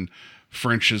 And then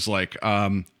French is like,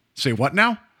 say what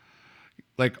now?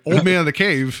 Like old man in the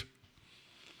cave.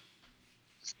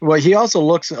 Well, he also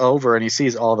looks over and he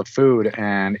sees all the food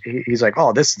and he's like,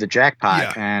 oh, this is the jackpot.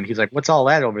 Yeah. And he's like, what's all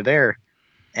that over there?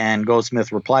 And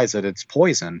Goldsmith replies that it's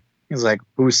poison. He's like,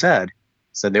 who said?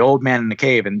 Said the old man in the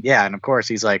cave. And yeah, and of course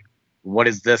he's like, what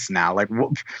is this now? Like,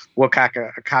 what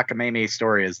cockamamie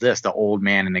story is this? The old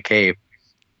man in the cave.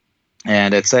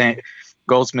 And it's saying,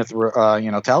 Goldsmith,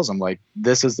 tells him, like,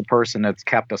 this is the person that's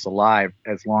kept us alive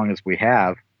as long as we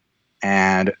have.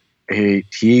 And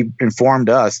he informed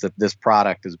us that this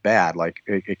product is bad. Like,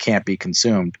 it can't be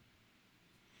consumed.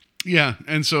 Yeah.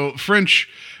 And so French,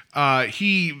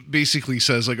 he basically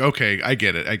says like, okay, I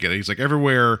get it. He's like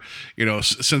everywhere,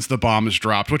 since the bomb is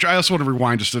dropped, which I also want to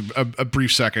rewind just a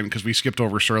brief second because we skipped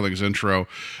over Sterling's intro.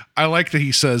 I like that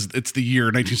he says it's the year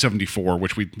 1974,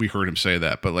 which we heard him say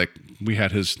that, but like we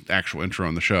had his actual intro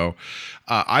on the show.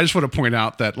 I just want to point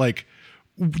out that like,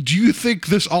 do you think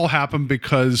this all happened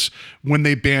because when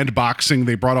they banned boxing,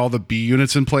 they brought all the B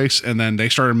units in place and then they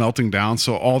started melting down?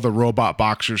 So all the robot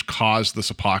boxers caused this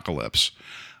apocalypse.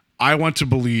 I want to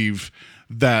believe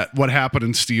that what happened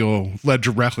in Steel led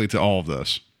directly to all of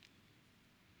this.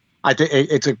 I think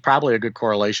it's probably a good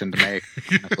correlation to make.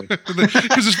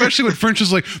 Because especially when French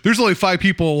is like, there's only 5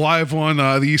 people alive on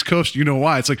the East Coast. You know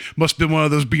why? It's like, must have been one of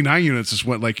those B9 units that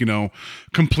went like,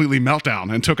 completely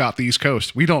meltdown and took out the East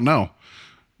Coast. We don't know.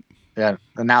 Yeah.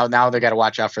 And now they got to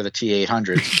watch out for the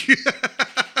T-800s.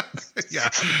 Yeah.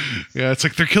 It's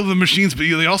like they're killing the machines, but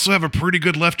they also have a pretty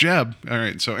good left jab. All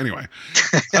right. So anyway,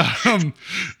 and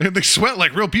they sweat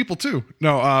like real people too.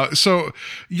 No. So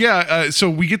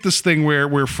we get this thing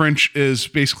where French is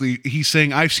basically, he's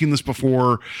saying, I've seen this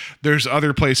before. There's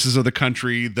other places of the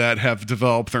country that have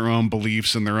developed their own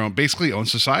beliefs and their own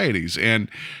societies. And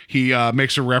he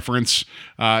makes a reference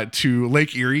to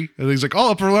Lake Erie. And he's like,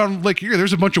 up around Lake Erie,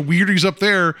 there's a bunch of weirdies up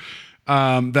there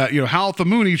that howl at the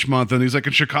moon each month. And he's like,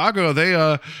 in Chicago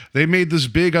they made this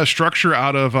big structure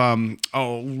out of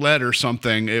lead or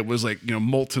something. It was like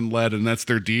molten lead, and that's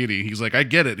their deity. He's like, I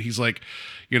get it. He's like,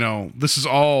 this is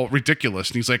all ridiculous.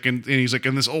 And he's like, and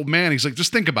this old man, he's like,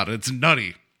 just think about it, it's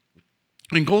nutty.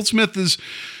 And Goldsmith is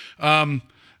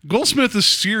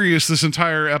serious this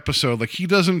entire episode. Like, he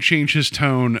doesn't change his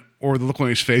tone or the look on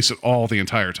his face at all the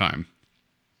entire time.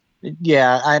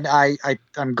 Yeah,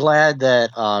 I'm glad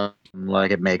that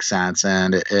like it makes sense,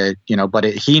 and but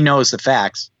he knows the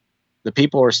facts. The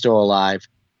people are still alive,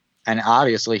 and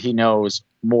obviously he knows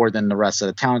more than the rest of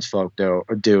the townsfolk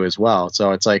do as well.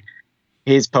 So it's like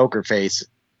his poker face,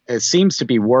 it seems to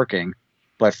be working,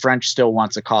 but French still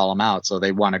wants to call him out, so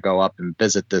they want to go up and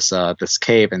visit this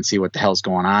cave and see what the hell's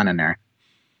going on in there.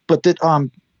 But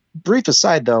brief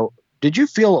aside though, did you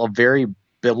feel a very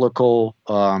biblical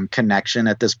connection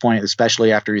at this point,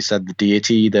 especially after he said the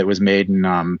deity that was made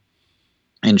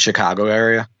in Chicago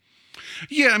area?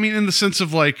 Yeah, I mean, in the sense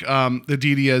of like the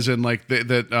deity as in like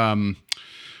the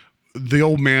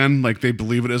old man, like they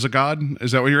believe it as a god.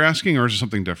 Is that what you're asking, or is it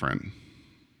something different?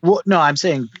 Well, no, I'm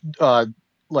saying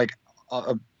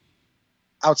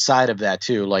outside of that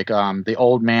too, like the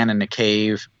old man in the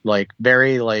cave, like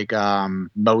very like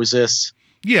Moses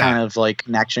kind of like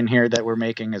connection here that we're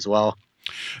making as well.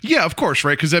 Yeah, of course,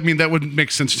 right? Because I mean, that would make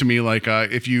sense to me. Like,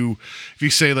 if you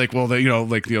say like, well,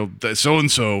 so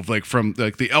and so, like from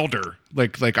like the elder,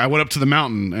 like I went up to the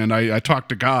mountain and I talked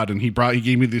to God and he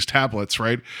gave me these tablets,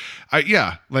 right?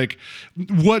 Like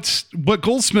what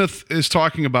Goldsmith is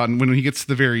talking about, and when he gets to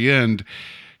the very end,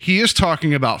 he is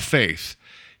talking about faith.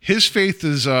 His faith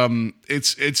is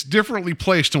it's differently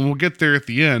placed, and we'll get there at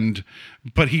the end.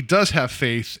 But he does have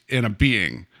faith in a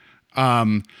being.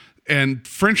 And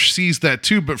French sees that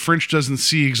too, but French doesn't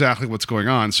see exactly what's going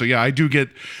on. So yeah, I do get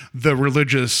the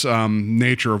religious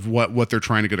nature of what they're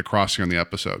trying to get across here in the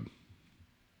episode.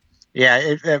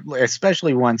 Yeah,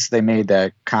 especially once they made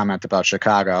that comment about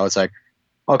Chicago, I was like,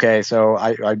 okay, so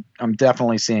I'm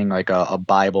definitely seeing like a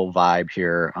Bible vibe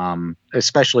here.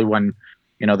 Especially when,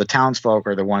 the townsfolk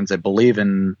are the ones that believe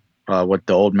in what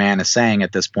the old man is saying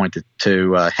at this point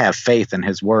to have faith in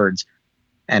his words.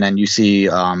 And then you see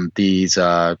these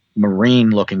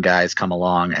marine-looking guys come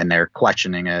along, and they're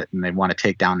questioning it, and they want to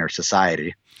take down their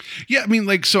society. Yeah, I mean,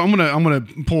 like, so I'm gonna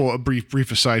pull a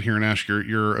brief aside here and ask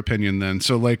your opinion then.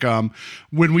 So, like,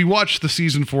 when we watched the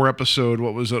season 4 episode,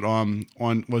 what was it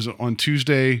was it on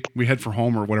Tuesday we head for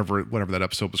home, or whatever that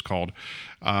episode was called?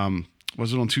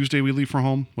 Was it on Tuesday we leave for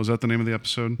home? Was that the name of the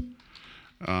episode?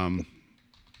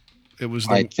 It was.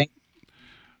 I think.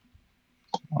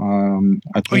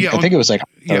 I think it was like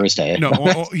Thursday.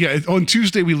 On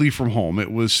Tuesday we leave from home. It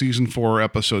was season 4,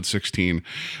 episode 16,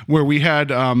 where we had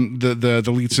the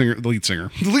lead singer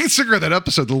of that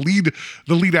episode,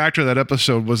 the lead actor of that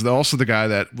episode was also the guy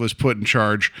that was put in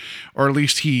charge, or at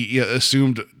least he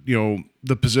assumed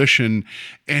the position,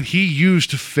 and he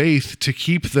used faith to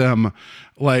keep them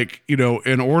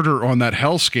in order on that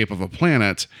hellscape of a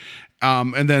planet.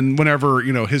 And then whenever,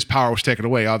 his power was taken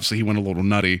away, obviously he went a little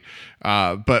nutty.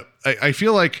 But I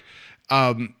feel like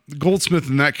Goldsmith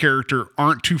and that character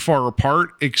aren't too far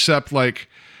apart, except the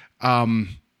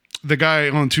guy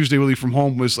on Tuesday We Leave From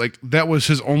Home was that was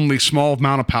his only small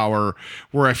amount of power,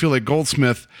 where I feel like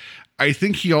Goldsmith, I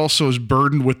think he also is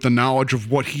burdened with the knowledge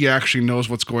of what he actually knows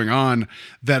what's going on,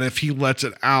 that if he lets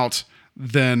it out,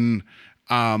 then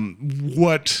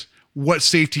what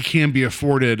safety can be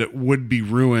afforded would be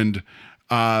ruined,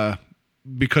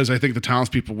 because I think the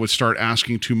townspeople would start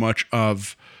asking too much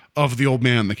of the old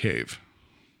man in the cave.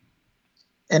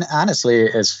 And honestly,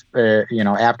 as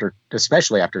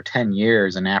especially after 10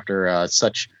 years and after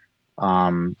such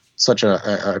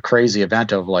a crazy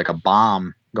event of like a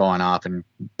bomb going off and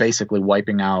basically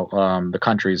wiping out the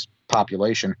country's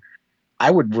population, I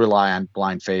would rely on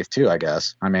blind faith too, I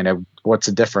guess. I mean, what's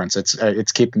the difference?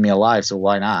 It's keeping me alive, so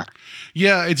why not?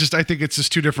 Yeah, I think it's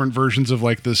just two different versions of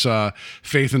this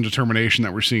faith and determination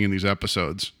that we're seeing in these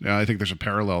episodes. Yeah, I think there's a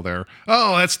parallel there.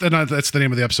 Oh, that's the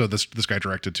name of the episode this guy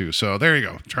directed too. So there you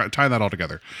go, tie that all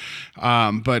together.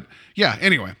 But yeah,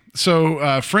 anyway,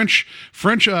 so French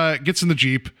gets in the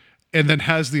Jeep and then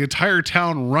has the entire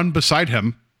town run beside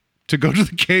him to go to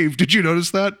the cave. Did you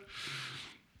notice that?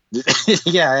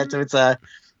 Yeah, it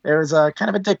was a kind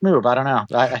of a dick move. I don't know.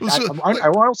 I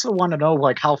also want to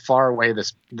know how far away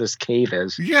this cave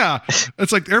is. Yeah,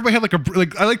 it's everybody had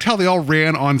I liked how they all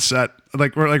ran on set,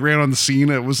 ran on the scene.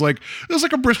 It was like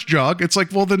a brisk jog. It's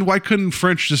well, then why couldn't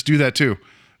French just do that too?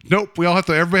 Nope,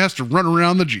 everybody has to run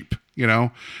around the Jeep.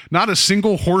 Not a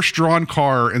single horse-drawn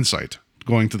car in sight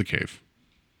going to the cave.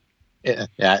 Yeah,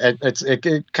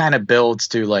 it kind of builds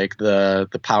to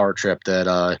the power trip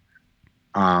that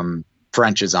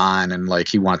French is on, and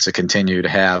he wants to continue to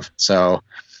have. So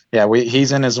yeah,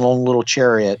 he's in his own little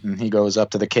chariot, and he goes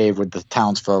up to the cave with the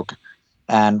townsfolk.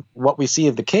 And what we see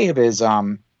of the cave is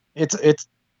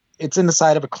it's in the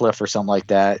side of a cliff or something like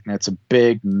that, and it's a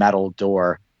big metal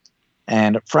door.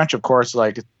 And French, of course,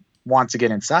 wants to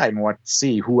get inside and wants to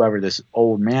see whoever this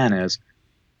old man is.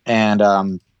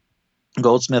 And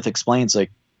Goldsmith explains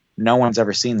no one's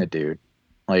ever seen the dude.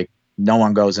 No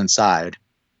one goes inside.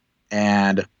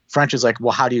 And French is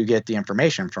well, how do you get the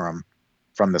information from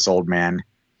this old man?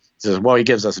 He says, well, he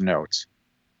gives us notes.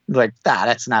 He's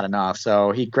that's not enough.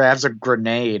 So he grabs a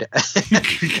grenade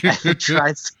and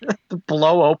tries to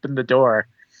blow open the door.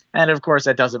 And of course,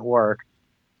 that doesn't work.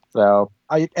 So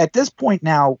at this point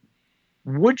now,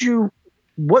 what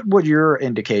were your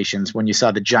indications when you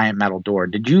saw the giant metal door?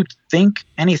 Did you think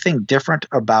anything different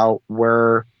about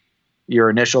where your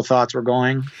initial thoughts were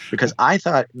going? Because I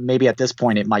thought maybe at this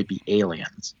point it might be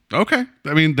aliens. Okay.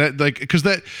 I mean, because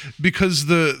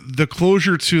the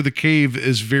closure to the cave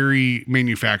is very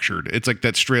manufactured. It's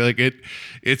that straight,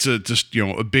 it's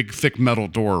a big thick metal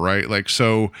door, right?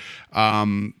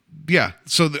 Yeah.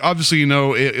 So obviously,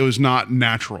 it was not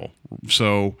natural.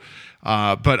 So,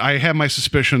 but I had my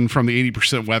suspicion from the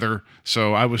 80% weather.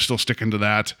 So I was still sticking to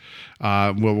that.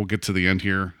 We'll get to the end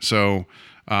here. So,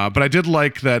 but I did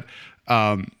like that.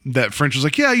 That French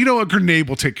was yeah, a grenade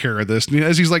will take care of this. And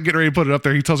as he's getting ready to put it up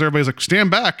there, he tells everybody,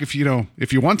 stand back if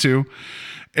you want to.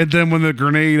 And then when the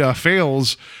grenade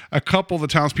fails, a couple of the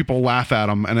townspeople laugh at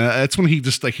him, and that's when he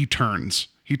just he turns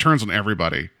on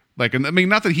everybody. And I mean,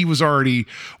 not that he was already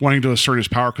wanting to assert his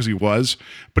power, because he was,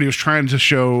 but he was trying to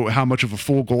show how much of a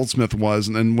fool Goldsmith was.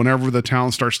 And then whenever the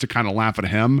town starts to kind of laugh at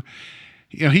him,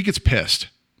 he gets pissed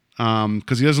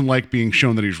because he doesn't like being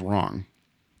shown that he's wrong.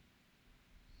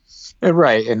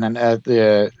 Right, and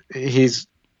then he's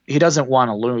he doesn't want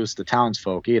to lose the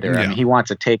townsfolk either. I Yeah. mean, he wants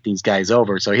to take these guys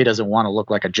over, so he doesn't want to look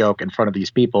like a joke in front of these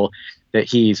people that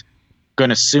he's going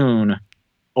to soon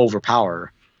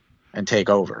overpower and take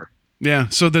over. Yeah.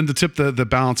 So then to tip the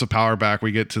balance of power back,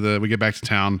 we get back to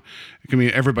town. I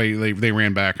mean, everybody they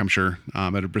ran back, I'm sure,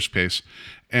 at a brisk pace,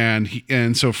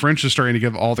 and so French is starting to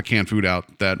give all the canned food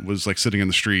out that was like sitting in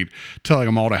the street, telling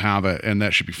them all to have it, and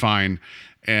that should be fine.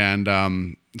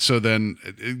 And so then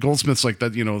Goldsmith's like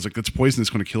that, it's like, that's poison, it's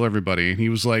going to kill everybody. And he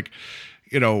was like,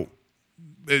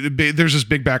 there's this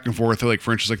big back and forth. Like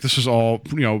French is like, this is all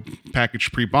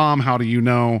packaged pre-bomb. How do you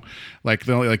know? Like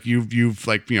you've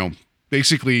like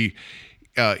basically.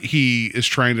 He is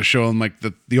trying to show him like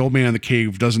the old man in the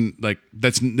cave doesn't like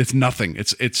it's nothing.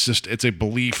 It's a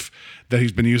belief that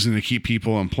he's been using to keep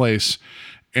people in place.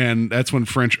 And that's when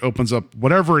French opens up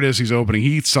whatever it is he's opening.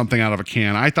 He eats something out of a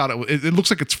can. I thought it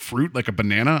looks like it's fruit, like a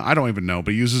banana. I don't even know,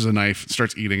 but he uses a knife,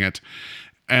 starts eating it.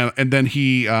 And then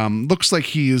he looks like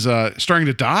he is starting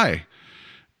to die.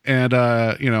 And,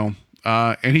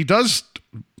 and he does,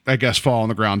 I guess, fall on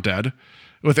the ground dead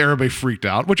with everybody freaked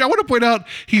out, which I want to point out,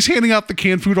 he's handing out the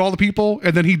canned food to all the people.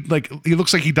 And then he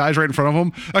looks like he dies right in front of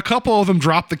them. A couple of them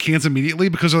drop the cans immediately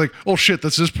because they're like, oh shit,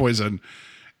 this is poison.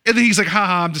 And then he's like,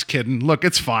 haha, I'm just kidding. Look,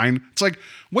 it's fine. It's like,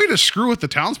 way to screw with the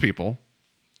townspeople.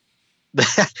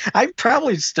 I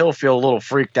probably still feel a little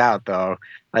freaked out though.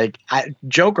 Like,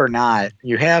 joke or not,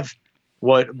 you have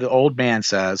what the old man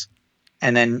says,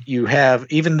 and then you have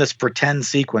even this pretend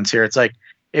sequence here. It's like,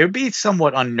 it would be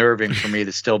somewhat unnerving for me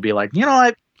to still be like, you know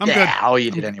what? I'm good. I'll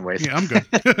eat it anyways. Yeah, I'm good.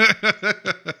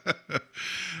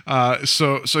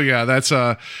 So yeah, that's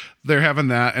they're having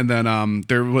that, and then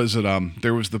there was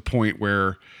the point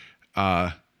where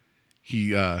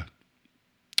he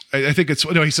I think it's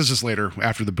no, he says this later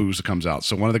after the booze comes out.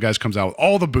 So one of the guys comes out with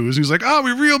all the booze, and he's like, "Oh,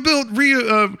 we repealed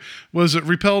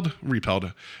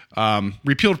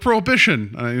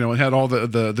prohibition." It had all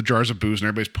the jars of booze, and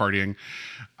everybody's partying.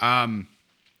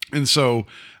 And so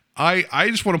I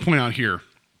just want to point out here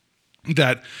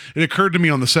that it occurred to me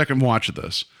on the second watch of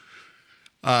this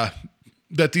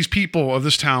that these people of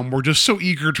this town were just so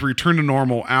eager to return to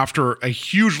normal after a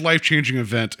huge life-changing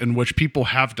event in which people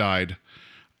have died.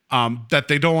 That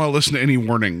they don't want to listen to any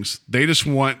warnings. They just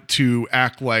want to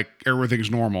act like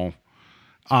everything's normal.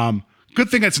 Good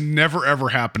thing that's never, ever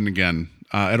happened again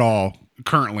at all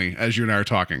currently, as you and I are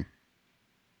talking.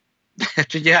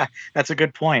 Yeah, that's a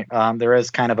good point. There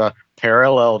is kind of a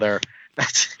parallel there.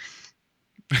 That's,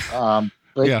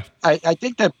 yeah. I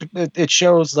think that it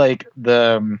shows like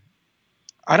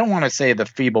I don't want to say the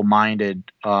feeble-minded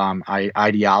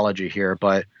ideology here,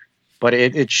 but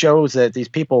it shows that these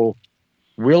people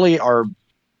really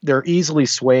they're easily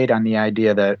swayed on the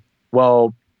idea that,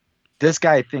 well, this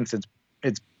guy thinks it's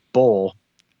bull,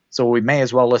 so we may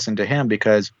as well listen to him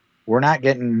because we're not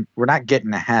getting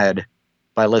ahead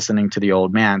by listening to the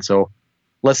old man. So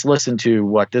let's listen to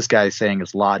what this guy's saying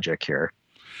is logic here.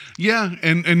 Yeah,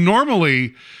 and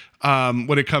normally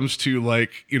when it comes to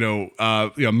like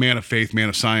man of faith, man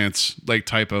of science, like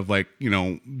type of like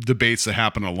debates that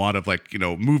happen in a lot of like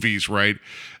movies, right?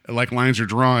 Like lines are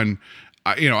drawn.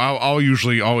 I'll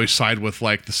usually always side with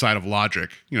like the side of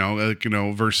logic,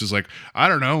 versus like, I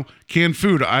don't know, canned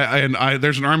food. I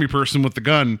there's an army person with the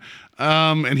gun,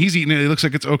 and he's eating it. It looks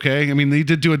like it's okay. I mean, they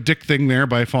did do a dick thing there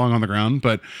by falling on the ground,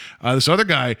 but this other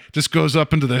guy just goes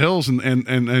up into the hills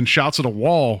and shouts at a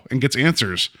wall and gets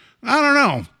answers. I don't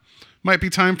know. Might be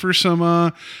time for some,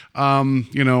 canned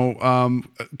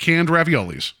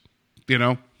raviolis,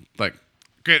 like.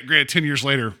 Granted, 10 years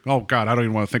later, oh God, I don't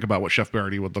even want to think about what Chef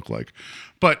Boyardee would look like.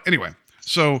 But anyway,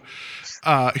 so,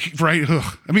 right.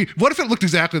 Ugh. I mean, what if it looked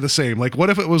exactly the same? Like, what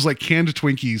if it was like canned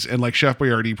Twinkies and like Chef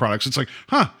Boyardee products? It's like,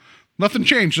 nothing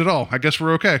changed at all. I guess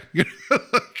we're okay.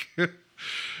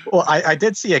 Well, I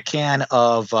did see a can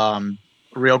of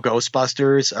Real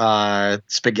Ghostbusters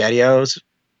SpaghettiOs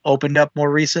opened up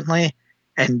more recently,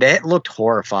 and that looked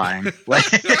horrifying. Like,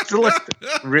 it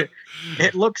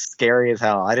looked scary as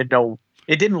hell. I didn't know.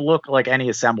 It didn't look like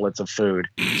any semblance of food.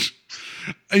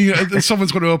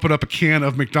 Someone's going to open up a can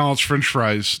of McDonald's French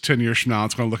fries 10 years from now.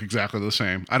 It's going to look exactly the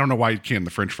same. I don't know why you can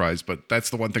the French fries, but that's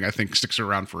the one thing I think sticks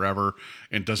around forever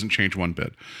and doesn't change one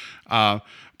bit.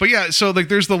 But yeah, so like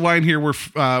there's the line here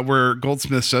where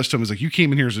Goldsmith says to him, is like, you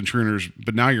came in here as intruders,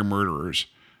 but now you're murderers.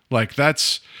 Like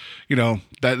that's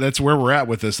where we're at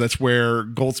with this. That's where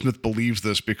Goldsmith believes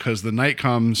this, because the night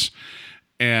comes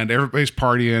and everybody's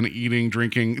partying, eating,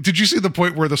 drinking. Did you see the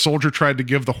point where the soldier tried to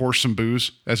give the horse some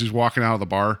booze as he's walking out of the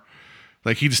bar?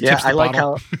 Like he just tips the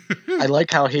bottle. I like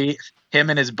how him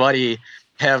and his buddy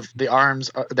have their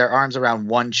arms around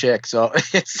one chick. So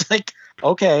it's like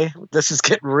okay, this is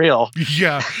getting real.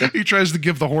 Yeah, he tries to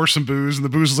give the horse some booze, and the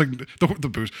booze is like the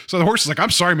booze. So the horse is like, "I'm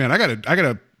sorry, man. I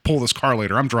gotta pull this car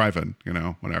later. I'm driving.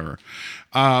 Whatever."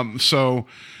 So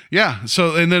yeah.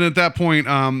 So and then at that point,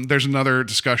 there's another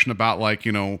discussion about like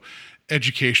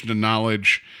education and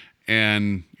knowledge,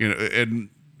 and and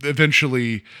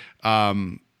eventually,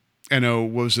 French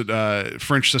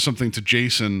says something to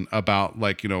Jason about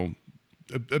like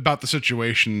about the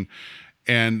situation.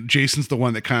 And Jason's the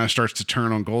one that kind of starts to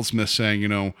turn on Goldsmith, saying,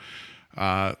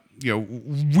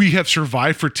 we have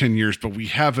survived for 10 years, but we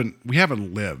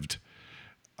haven't lived.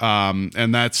 And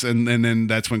then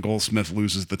that's when Goldsmith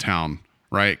loses the town,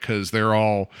 right? Because they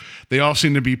all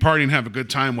seem to be partying, have a good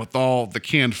time with all the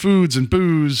canned foods and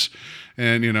booze,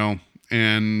 and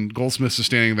Goldsmith is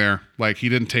standing there like he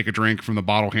didn't take a drink from the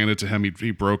bottle handed to him. He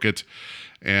broke it.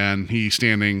 And he's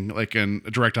standing like in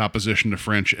direct opposition to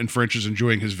French, and French is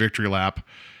enjoying his victory lap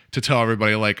to tell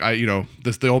everybody like,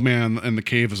 the old man in the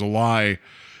cave is a lie.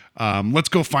 Let's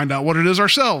go find out what it is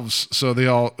ourselves. So they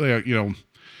all,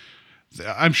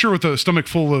 I'm sure with a stomach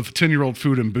full of 10-year-old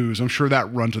food and booze, I'm sure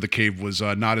that run to the cave was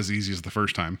not as easy as the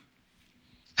first time.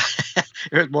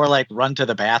 It was more like run to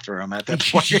the bathroom at that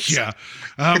point. Yeah.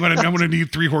 I'm gonna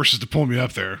need 3 horses to pull me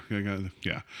up there.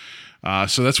 Yeah.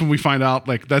 So that's when we find out,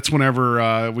 like, that's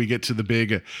whenever we get to the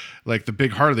big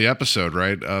heart of the episode,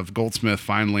 right? Of Goldsmith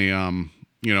finally,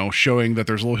 showing that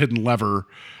there's a little hidden lever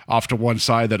off to one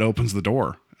side that opens the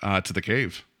door to the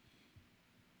cave.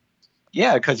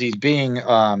 Yeah, because he's being,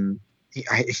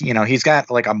 he's got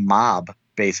like a mob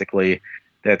basically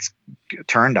that's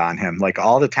turned on him. Like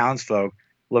all the townsfolk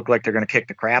look like they're going to kick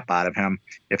the crap out of him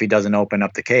if he doesn't open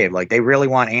up the cave. Like they really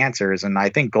want answers. And I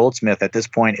think Goldsmith at this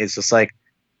point is just like,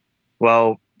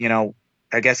 well, I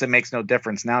guess it makes no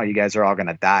difference now. You guys are all going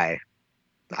to die.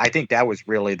 I think that was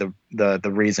really the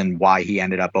reason why he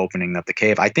ended up opening up the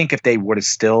cave. I think if they would have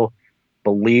still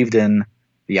believed in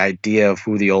the idea of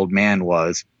who the old man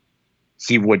was,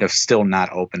 he would have still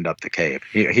not opened up the cave.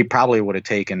 He probably would have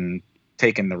taken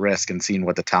the risk and seen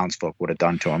what the townsfolk would have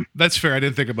done to him. That's fair. I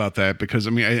didn't think about that because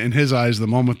in his eyes, the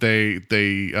moment they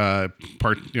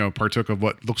partook of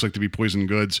what looks like to be poisoned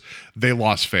goods, they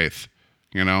lost faith.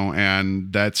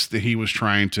 And he was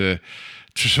trying to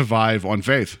survive on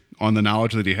faith, on the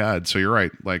knowledge that he had. So you're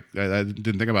right. Like I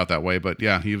didn't think about it that way, but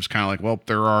yeah, he was kind of like, well,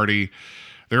 they're already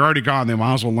gone. They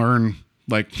might as well learn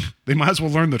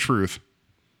the truth.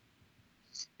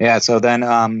 Yeah. So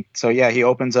then, he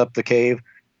opens up the cave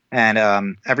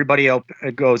and everybody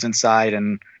goes inside.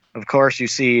 And of course you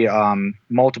see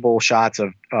multiple shots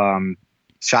of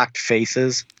shocked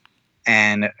faces,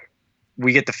 and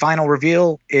we get the final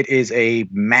reveal. It is a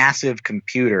massive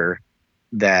computer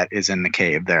that is in the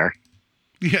cave there.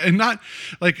 Yeah, and not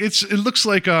like it looks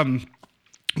like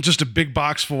just a big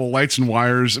box full of lights and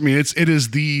wires. I mean, it is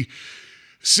the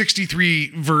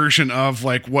 63 version of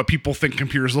like what people think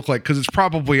computers look like, because it's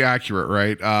probably accurate,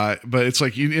 right? But it's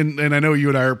like and I know you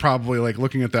and I are probably like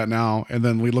looking at that now, and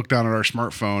then we look down at our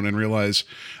smartphone and realize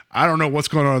I don't know what's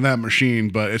going on in that machine,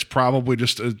 but it's probably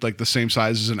just like the same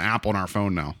size as an app on our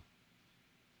phone now.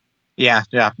 Yeah.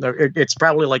 It's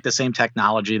probably like the same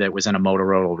technology that was in a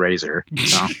Motorola Razr.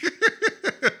 So.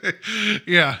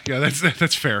 yeah,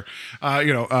 that's fair.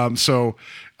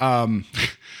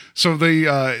 So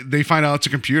they find out it's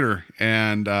a computer,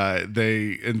 and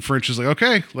French is like,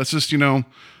 okay, let's just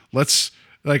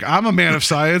like, I'm a man of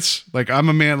science. Like I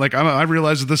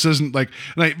realize that this isn't like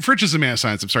French is a man of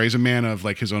science. I'm sorry, he's a man of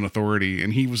like his own authority,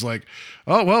 and he was like,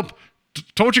 oh well.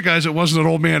 Told you guys it wasn't an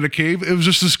old man in a cave. It was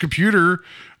just this computer.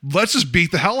 Let's just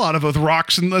beat the hell out of it with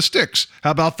rocks and the sticks.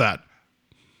 How about that?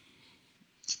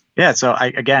 Yeah. So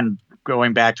again,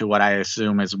 going back to what I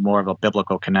assume is more of a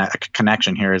biblical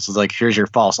connection here is like, here's your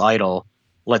false idol.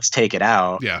 Let's take it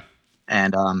out. Yeah.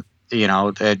 And,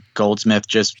 Goldsmith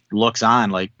just looks on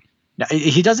like,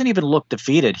 he doesn't even look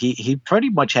defeated. He pretty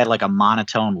much had like a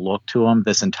monotone look to him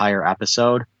this entire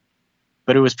episode,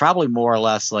 but it was probably more or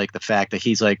less like the fact that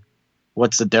he's like,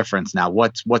 what's the difference now?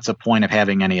 What's the point of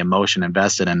having any emotion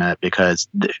invested in it? Because,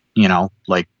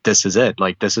 like this is it.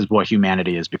 Like this is what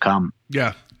humanity has become.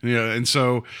 Yeah. Yeah. And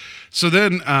so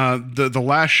then the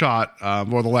last shot,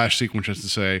 or the last sequence, just to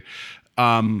say,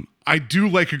 I do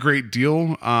like a great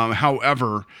deal.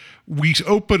 However, we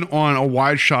open on a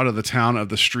wide shot of the town, of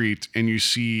the street, and you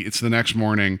see it's the next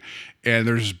morning and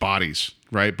there's bodies,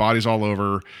 right? Bodies all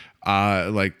over.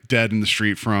 Like dead in the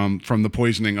street from the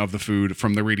poisoning of the food,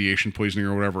 from the radiation poisoning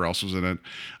or whatever else was in it.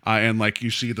 And like you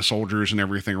see the soldiers and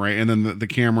everything, right? And then the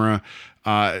camera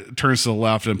turns to the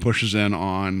left and pushes in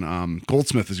on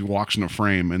Goldsmith as he walks in a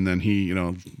frame. And then he,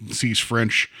 sees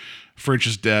French. French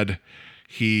is dead.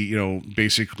 he, you know,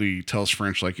 basically tells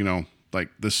French, like, you know, like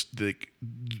this,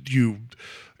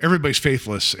 everybody's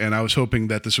faithless, and I was hoping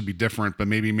that this would be different, but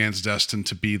maybe man's destined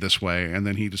to be this way. And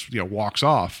then he just, you know, walks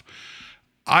off.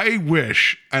 I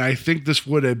wish, and I think this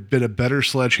would have been a better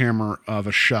sledgehammer of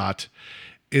a shot,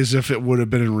 is if it would have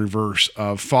been in reverse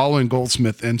of following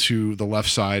Goldsmith into the left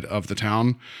side of the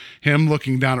town, him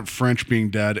looking down at French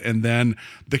being dead, and then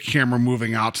the camera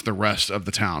moving out to the rest of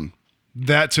the town.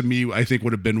 That, to me, I think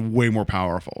would have been way more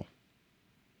powerful.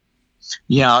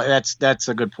 Yeah, that's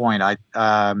a good point. I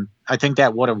think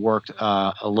that would have worked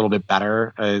a little bit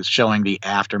better, showing the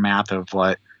aftermath of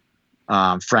what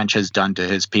French has done to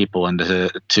his people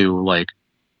and to like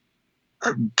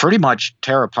pretty much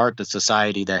tear apart the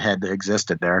society that had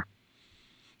existed there.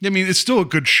 I mean, it's still a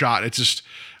good shot. It's just,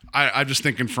 I'm just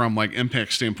thinking from like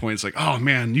impact standpoint, it's like, oh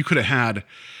man, you could have had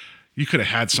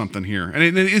something here.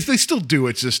 And they still do.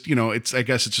 It's just, you know, I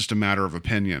guess it's just a matter of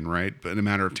opinion, right? But a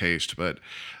matter of taste, but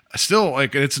still,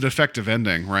 like, it's an effective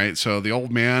ending, right? So the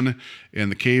old man in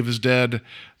the cave is dead.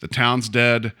 The town's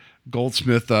dead.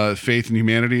 Goldsmith, faith in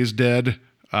humanity is dead.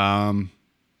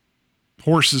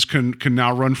 Horses can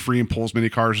now run free and pull as many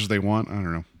cars as they want. I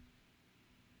don't know.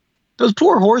 Those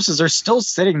poor horses are still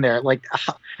sitting there. Like,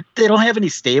 they don't have any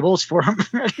stables for them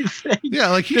or anything. Yeah,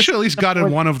 like he should at least got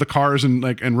in one of the cars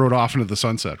and rode off into the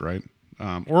sunset, right?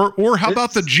 Or how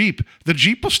about the Jeep? The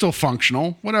Jeep was still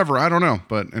functional. Whatever, I don't know.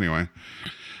 But anyway,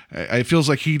 it feels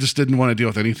like he just didn't want to deal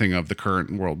with anything of the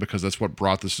current world because that's what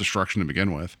brought this destruction to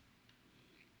begin with.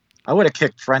 I would have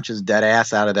kicked French's dead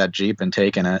ass out of that Jeep and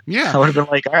taken it. Yeah. I would have been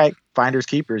like, all right, finders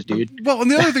keepers, dude. Well,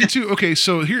 and the other thing too, okay,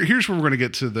 so here's where we're going to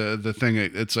get to the thing.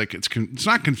 It's like, it's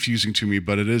not confusing to me,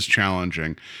 but it is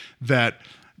challenging that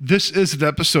this is an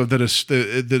episode that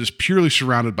is purely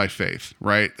surrounded by faith,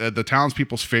 right? The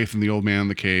townspeople's faith in the old man in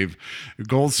the cave,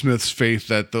 Goldsmith's faith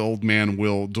that the old man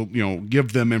will, you know,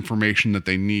 give them information that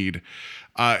they need.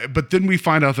 But then we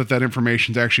find out that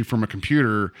information is actually from a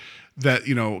computer that,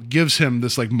 you know, gives him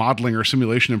this like modeling or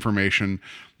simulation information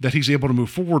that he's able to move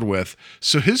forward with.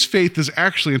 So his faith is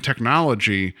actually in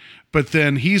technology, but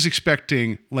then he's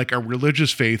expecting like a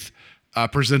religious faith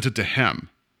presented to him.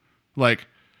 Like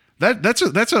that's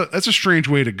a strange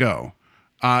way to go.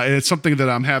 And it's something that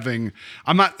I'm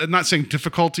not saying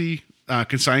difficulty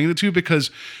consigning the two,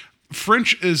 because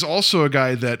French is also a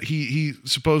guy that he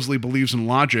supposedly believes in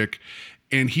logic,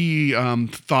 and he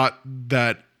thought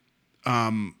that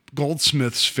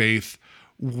Goldsmith's faith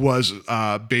was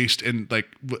based in like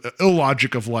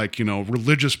illogic of like, you know,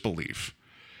 religious belief.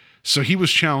 So he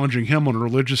was challenging him on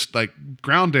religious like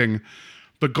grounding,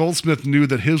 but Goldsmith knew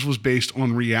that his was based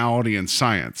on reality and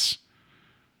science.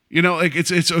 You know, like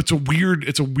it's a weird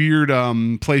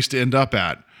place to end up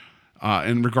at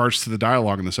in regards to the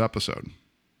dialogue in this episode.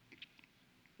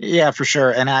 Yeah, for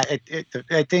sure. And I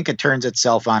think it turns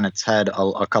itself on its head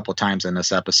a couple times in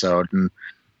this episode. And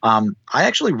I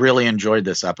actually really enjoyed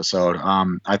this episode.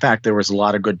 I think there was a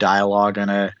lot of good dialogue in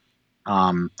it.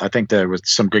 I think there was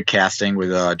some good casting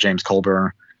with James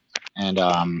Colburn and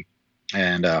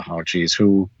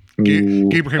Gabriel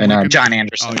Lincoln. John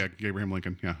Anderson. Oh yeah, Gabriel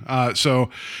Lincoln. Yeah. That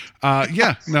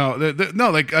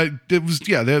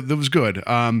was good.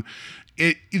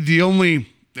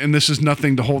 And this is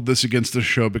nothing to hold this against the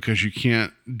show, because you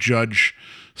can't judge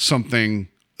something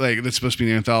like that's supposed to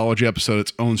be an anthology episode,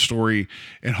 its own story,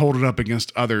 and hold it up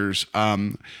against others.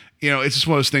 You know, it's just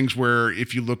one of those things where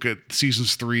if you look at season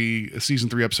 3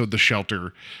 episode, The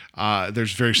Shelter,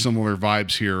 there's very similar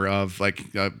vibes here of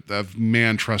like of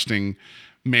man trusting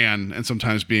man and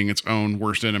sometimes being its own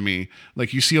worst enemy.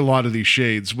 Like you see a lot of these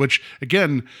shades, which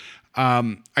again,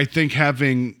 I think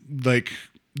having like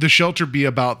The Shelter be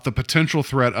about the potential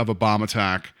threat of a bomb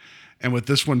attack, and with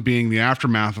this one being the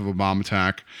aftermath of a bomb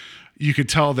attack, you could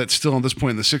tell that still at this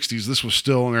point in the 60s, this was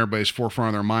still in everybody's forefront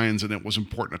of their minds, and it was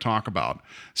important to talk about.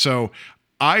 So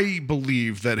I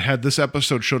believe that had this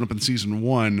episode shown up in season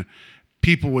 1,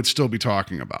 people would still be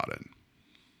talking about it.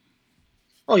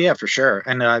 Oh yeah, for sure.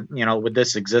 And you know, with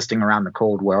this existing around the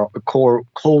Cold War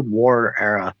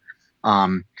era,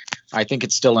 I think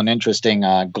it's still an interesting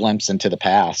glimpse into the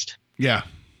past. Yeah.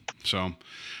 So,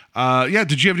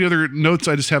 did you have any other notes?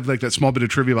 I just have like that small bit of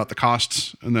trivia about the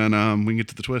costs, and then we can get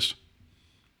to the twist.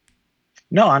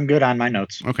 No, I'm good on my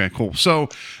notes. Okay, cool. So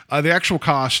the actual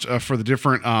cost for the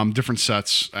different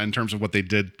sets in terms of what they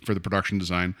did for the production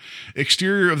design: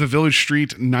 exterior of the village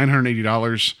street,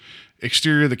 $980;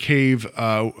 exterior of the cave,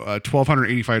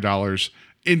 $1,285;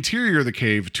 interior of the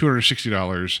cave,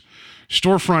 $260;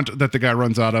 storefront that the guy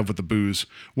runs out of with the booze,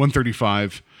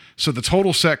 $135. So the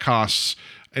total set costs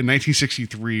in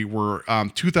 1963 were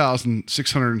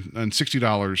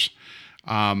 $2,660.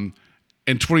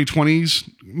 in 2020's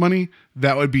money,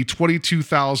 that would be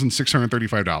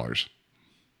 $22,635.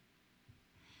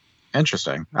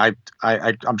 Interesting. I'm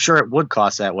sure it would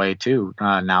cost that way too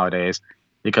nowadays,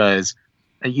 because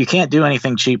you can't do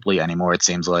anything cheaply anymore, it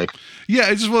seems like. Yeah,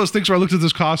 it's just one of those things where I looked at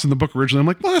this cost in the book originally. I'm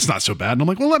like, well, that's not so bad. And I'm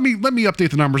like, well, let me update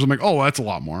the numbers. I'm like, oh, that's a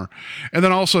lot more. And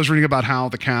then also I was reading about how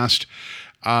the cast.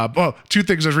 Two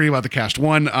things I was reading about the cast.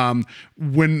 One,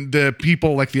 when the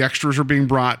people, like the extras, were being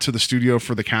brought to the studio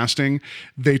for the casting,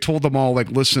 they told them all, like,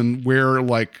 listen, wear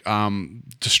like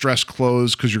distressed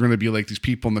clothes because you're going to be like these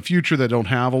people in the future that don't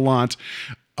have a lot.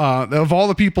 Of all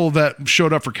the people that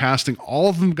showed up for casting, all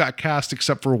of them got cast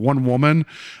except for one woman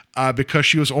because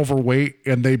she was overweight,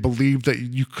 and they believed that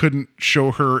you couldn't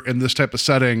show her in this type of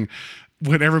setting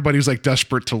when everybody's like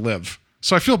desperate to live.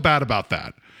 So I feel bad about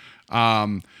that.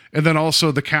 And then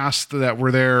also the cast that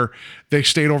were there, they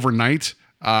stayed overnight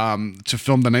to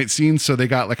film the night scene, so they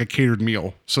got like a catered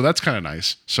meal. So that's kind of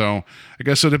nice. So I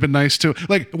guess it would have been nice too.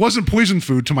 Like, it wasn't poison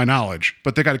food to my knowledge,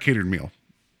 but they got a catered meal.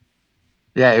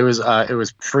 Yeah, it was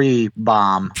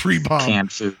pre-bomb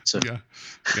canned food. So.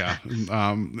 Yeah.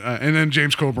 And then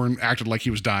James Coburn acted like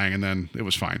he was dying, and then it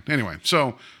was fine. Anyway,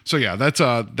 so yeah, that's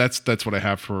what I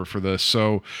have for this.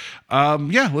 So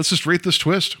yeah, let's just rate this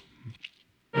twist.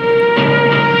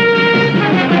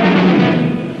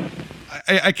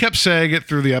 I kept saying it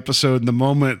through the episode. And the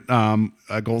moment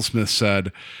Goldsmith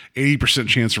said 80%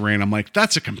 chance of rain, I'm like,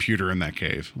 that's a computer in that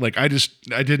cave. Like, I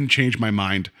didn't change my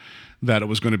mind that it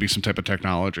was going to be some type of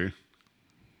technology.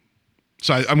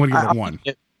 So I'm going to give it a 1.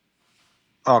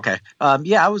 Okay.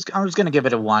 Yeah, I was going to give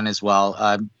it a 1 as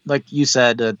well. Like you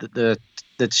said, the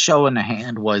show in the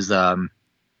hand was the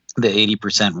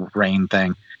 80% rain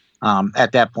thing.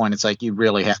 At that point, it's like you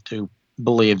really have to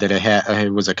believe that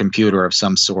it was a computer of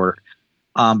some sort.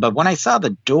 But when I saw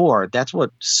the door, that's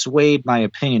what swayed my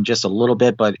opinion just a little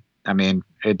bit. But I mean,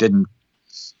 it didn't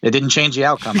change the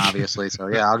outcome, obviously. So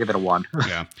yeah, I'll give it a 1.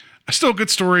 Yeah, still a good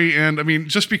story, and I mean,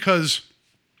 just because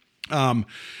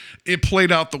it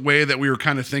played out the way that we were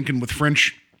kind of thinking with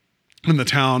French in the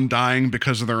town dying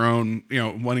because of their own,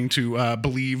 wanting to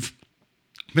believe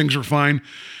things are fine.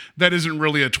 That isn't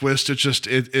really a twist.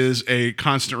 It is a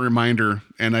constant reminder,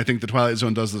 and I think the Twilight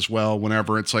Zone does this well.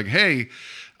 Whenever it's like, hey.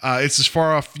 It's this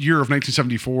far off year of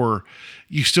 1974.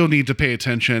 You still need to pay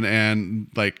attention and,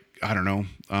 like, I don't know,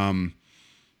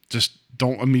 just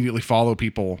don't immediately follow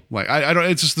people. Like, I don't.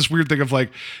 It's just this weird thing of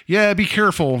like, yeah, be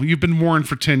careful. You've been warned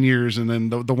for 10 years, and then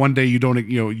the one day you don't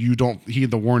heed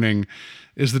the warning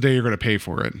is the day you're going to pay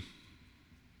for it.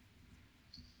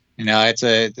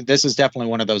 This is definitely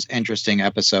one of those interesting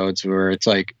episodes where it's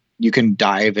like you can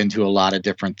dive into a lot of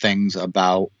different things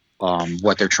about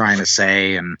what they're trying to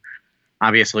say. And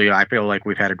obviously, I feel like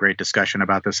we've had a great discussion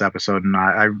about this episode, and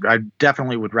I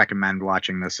definitely would recommend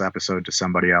watching this episode to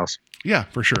somebody else. Yeah,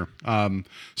 for sure.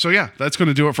 So yeah, that's going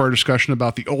to do it for our discussion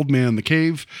about The Old Man in the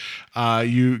Cave.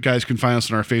 You guys can find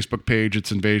us on our Facebook page. It's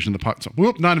not Invasion of the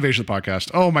Podcast.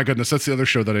 Oh my goodness, that's the other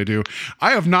show that I do.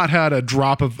 I have not had a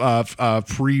drop of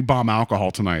pre-bomb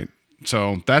alcohol tonight,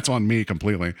 so that's on me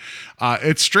completely.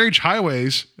 It's Strange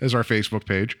Highways as our Facebook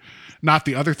page, not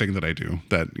the other thing that I do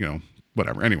that,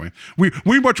 whatever. Anyway,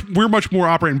 we're much more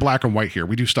operating black and white here.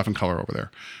 We do stuff in color over there.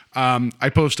 I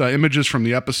post images from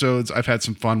the episodes. I've had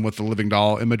some fun with the living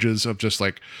doll images of just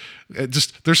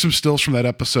there's some stills from that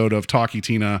episode of Talkie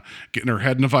Tina getting her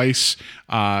head in a vice,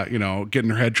 getting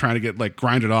her head trying to get like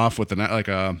grinded off with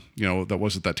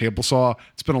that table saw.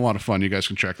 It's been a lot of fun. You guys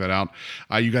can check that out.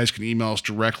 You guys can email us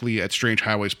directly at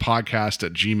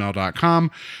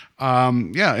strangehighwayspodcast@gmail.com.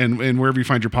 And wherever you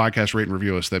find your podcast, rate and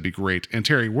review us. That'd be great. And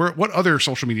Terry, what other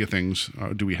social media things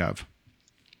do we have?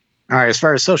 All right. As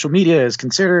far as social media is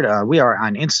considered, we are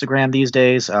on Instagram these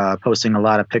days, posting a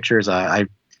lot of pictures. I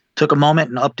took a moment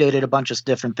and updated a bunch of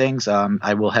different things.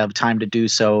 I will have time to do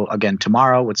so again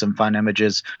tomorrow with some fun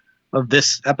images of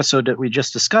this episode that we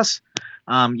just discussed.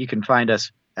 You can find us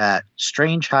at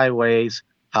Strange Highways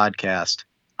Podcast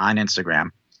on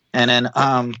Instagram. And then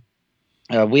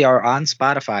we are on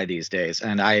Spotify these days.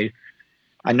 And I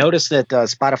noticed that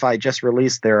Spotify just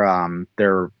released their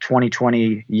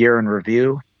 2020 year in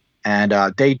review. And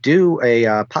they do a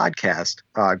podcast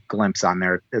glimpse on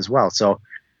there as well. So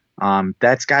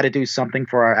that's got to do something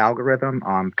for our algorithm,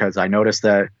 because I noticed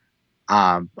that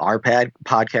our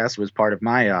podcast was part of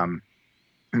my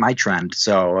my trend.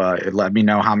 So it let me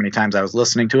know how many times I was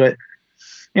listening to it,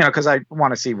 because I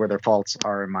want to see where their faults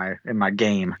are in my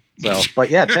game. So, but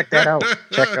yeah, check that out.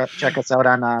 Check us out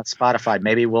on Spotify.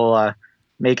 Maybe we'll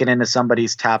make it into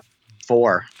somebody's top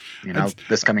 4,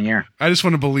 this coming year. I just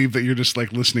want to believe that you're just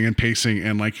like listening and pacing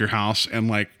in like your house and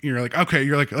like you're like, okay,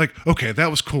 okay,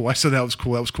 that was cool. I said that was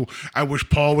cool. That was cool. I wish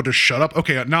Paul would have shut up.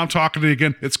 Okay, now I'm talking to you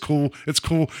again. It's cool. It's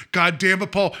cool. God damn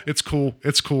it, Paul. It's cool.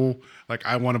 It's cool. Like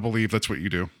I want to believe that's what you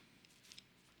do.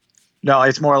 No,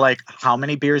 it's more like, how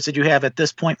many beers did you have at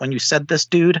this point when you said this,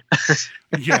 dude?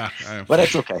 Yeah. But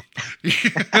it's okay.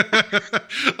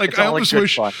 Like I almost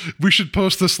wish we should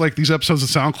post this, like these episodes of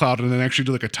SoundCloud, and then actually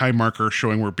do like a time marker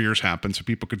showing where beers happen, so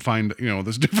people could find,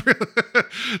 this different,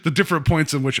 the different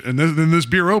points in which, and then this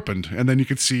beer opened, and then you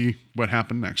could see what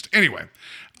happened next. Anyway,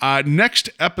 next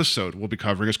episode we'll be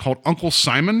covering is called Uncle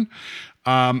Simon,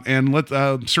 and let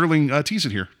Serling tease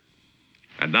it here.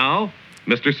 And now,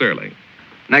 Mr. Serling.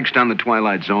 Next on The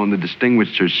Twilight Zone, the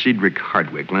distinguished Sir Cedric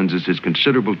Hardwicke lends us his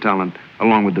considerable talent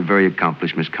along with the very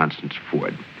accomplished Miss Constance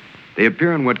Ford. They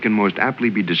appear in what can most aptly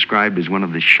be described as one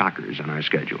of the shockers on our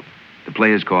schedule. The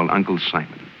play is called Uncle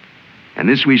Simon. And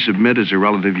this we submit as a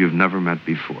relative you've never met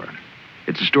before.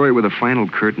 It's a story with a final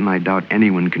curtain I doubt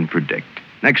anyone can predict.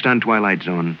 Next on Twilight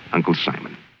Zone, Uncle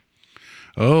Simon.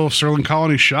 Oh, Sterling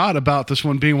Colony shot about this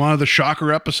one being one of the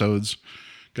shocker episodes.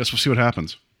 Guess we'll see what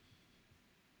happens.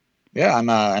 Yeah,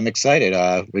 I'm excited.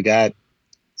 We got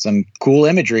some cool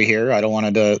imagery here. I don't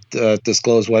want to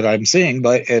disclose what I'm seeing,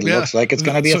 but it looks like it's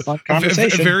going to be a fun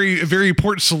conversation. A very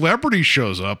important celebrity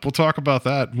shows up. We'll talk about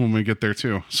that when we get there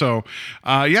too. So,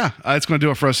 it's going to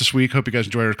do it for us this week. Hope you guys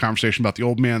enjoyed our conversation about the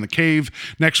old man in the cave.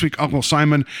 Next week, Uncle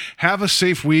Simon. Have a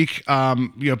safe week.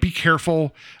 Be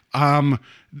careful.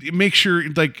 Make sure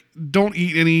don't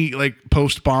eat any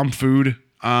post-bomb food.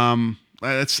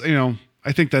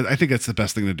 I think that's the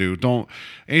best thing to do. Don't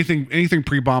anything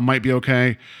pre-bomb might be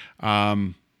okay.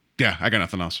 I got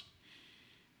nothing else.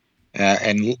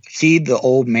 And heed the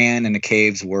old man in the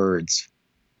cave's words.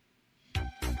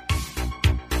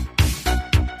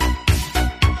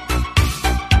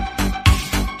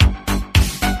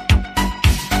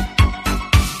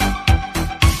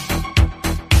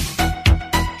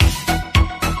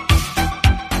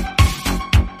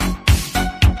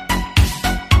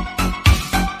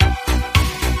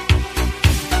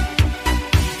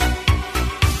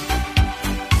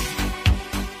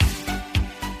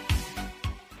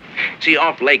 See,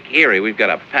 off Lake Erie, we've got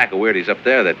a pack of weirdies up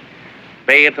there that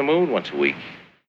bay at the moon once a week.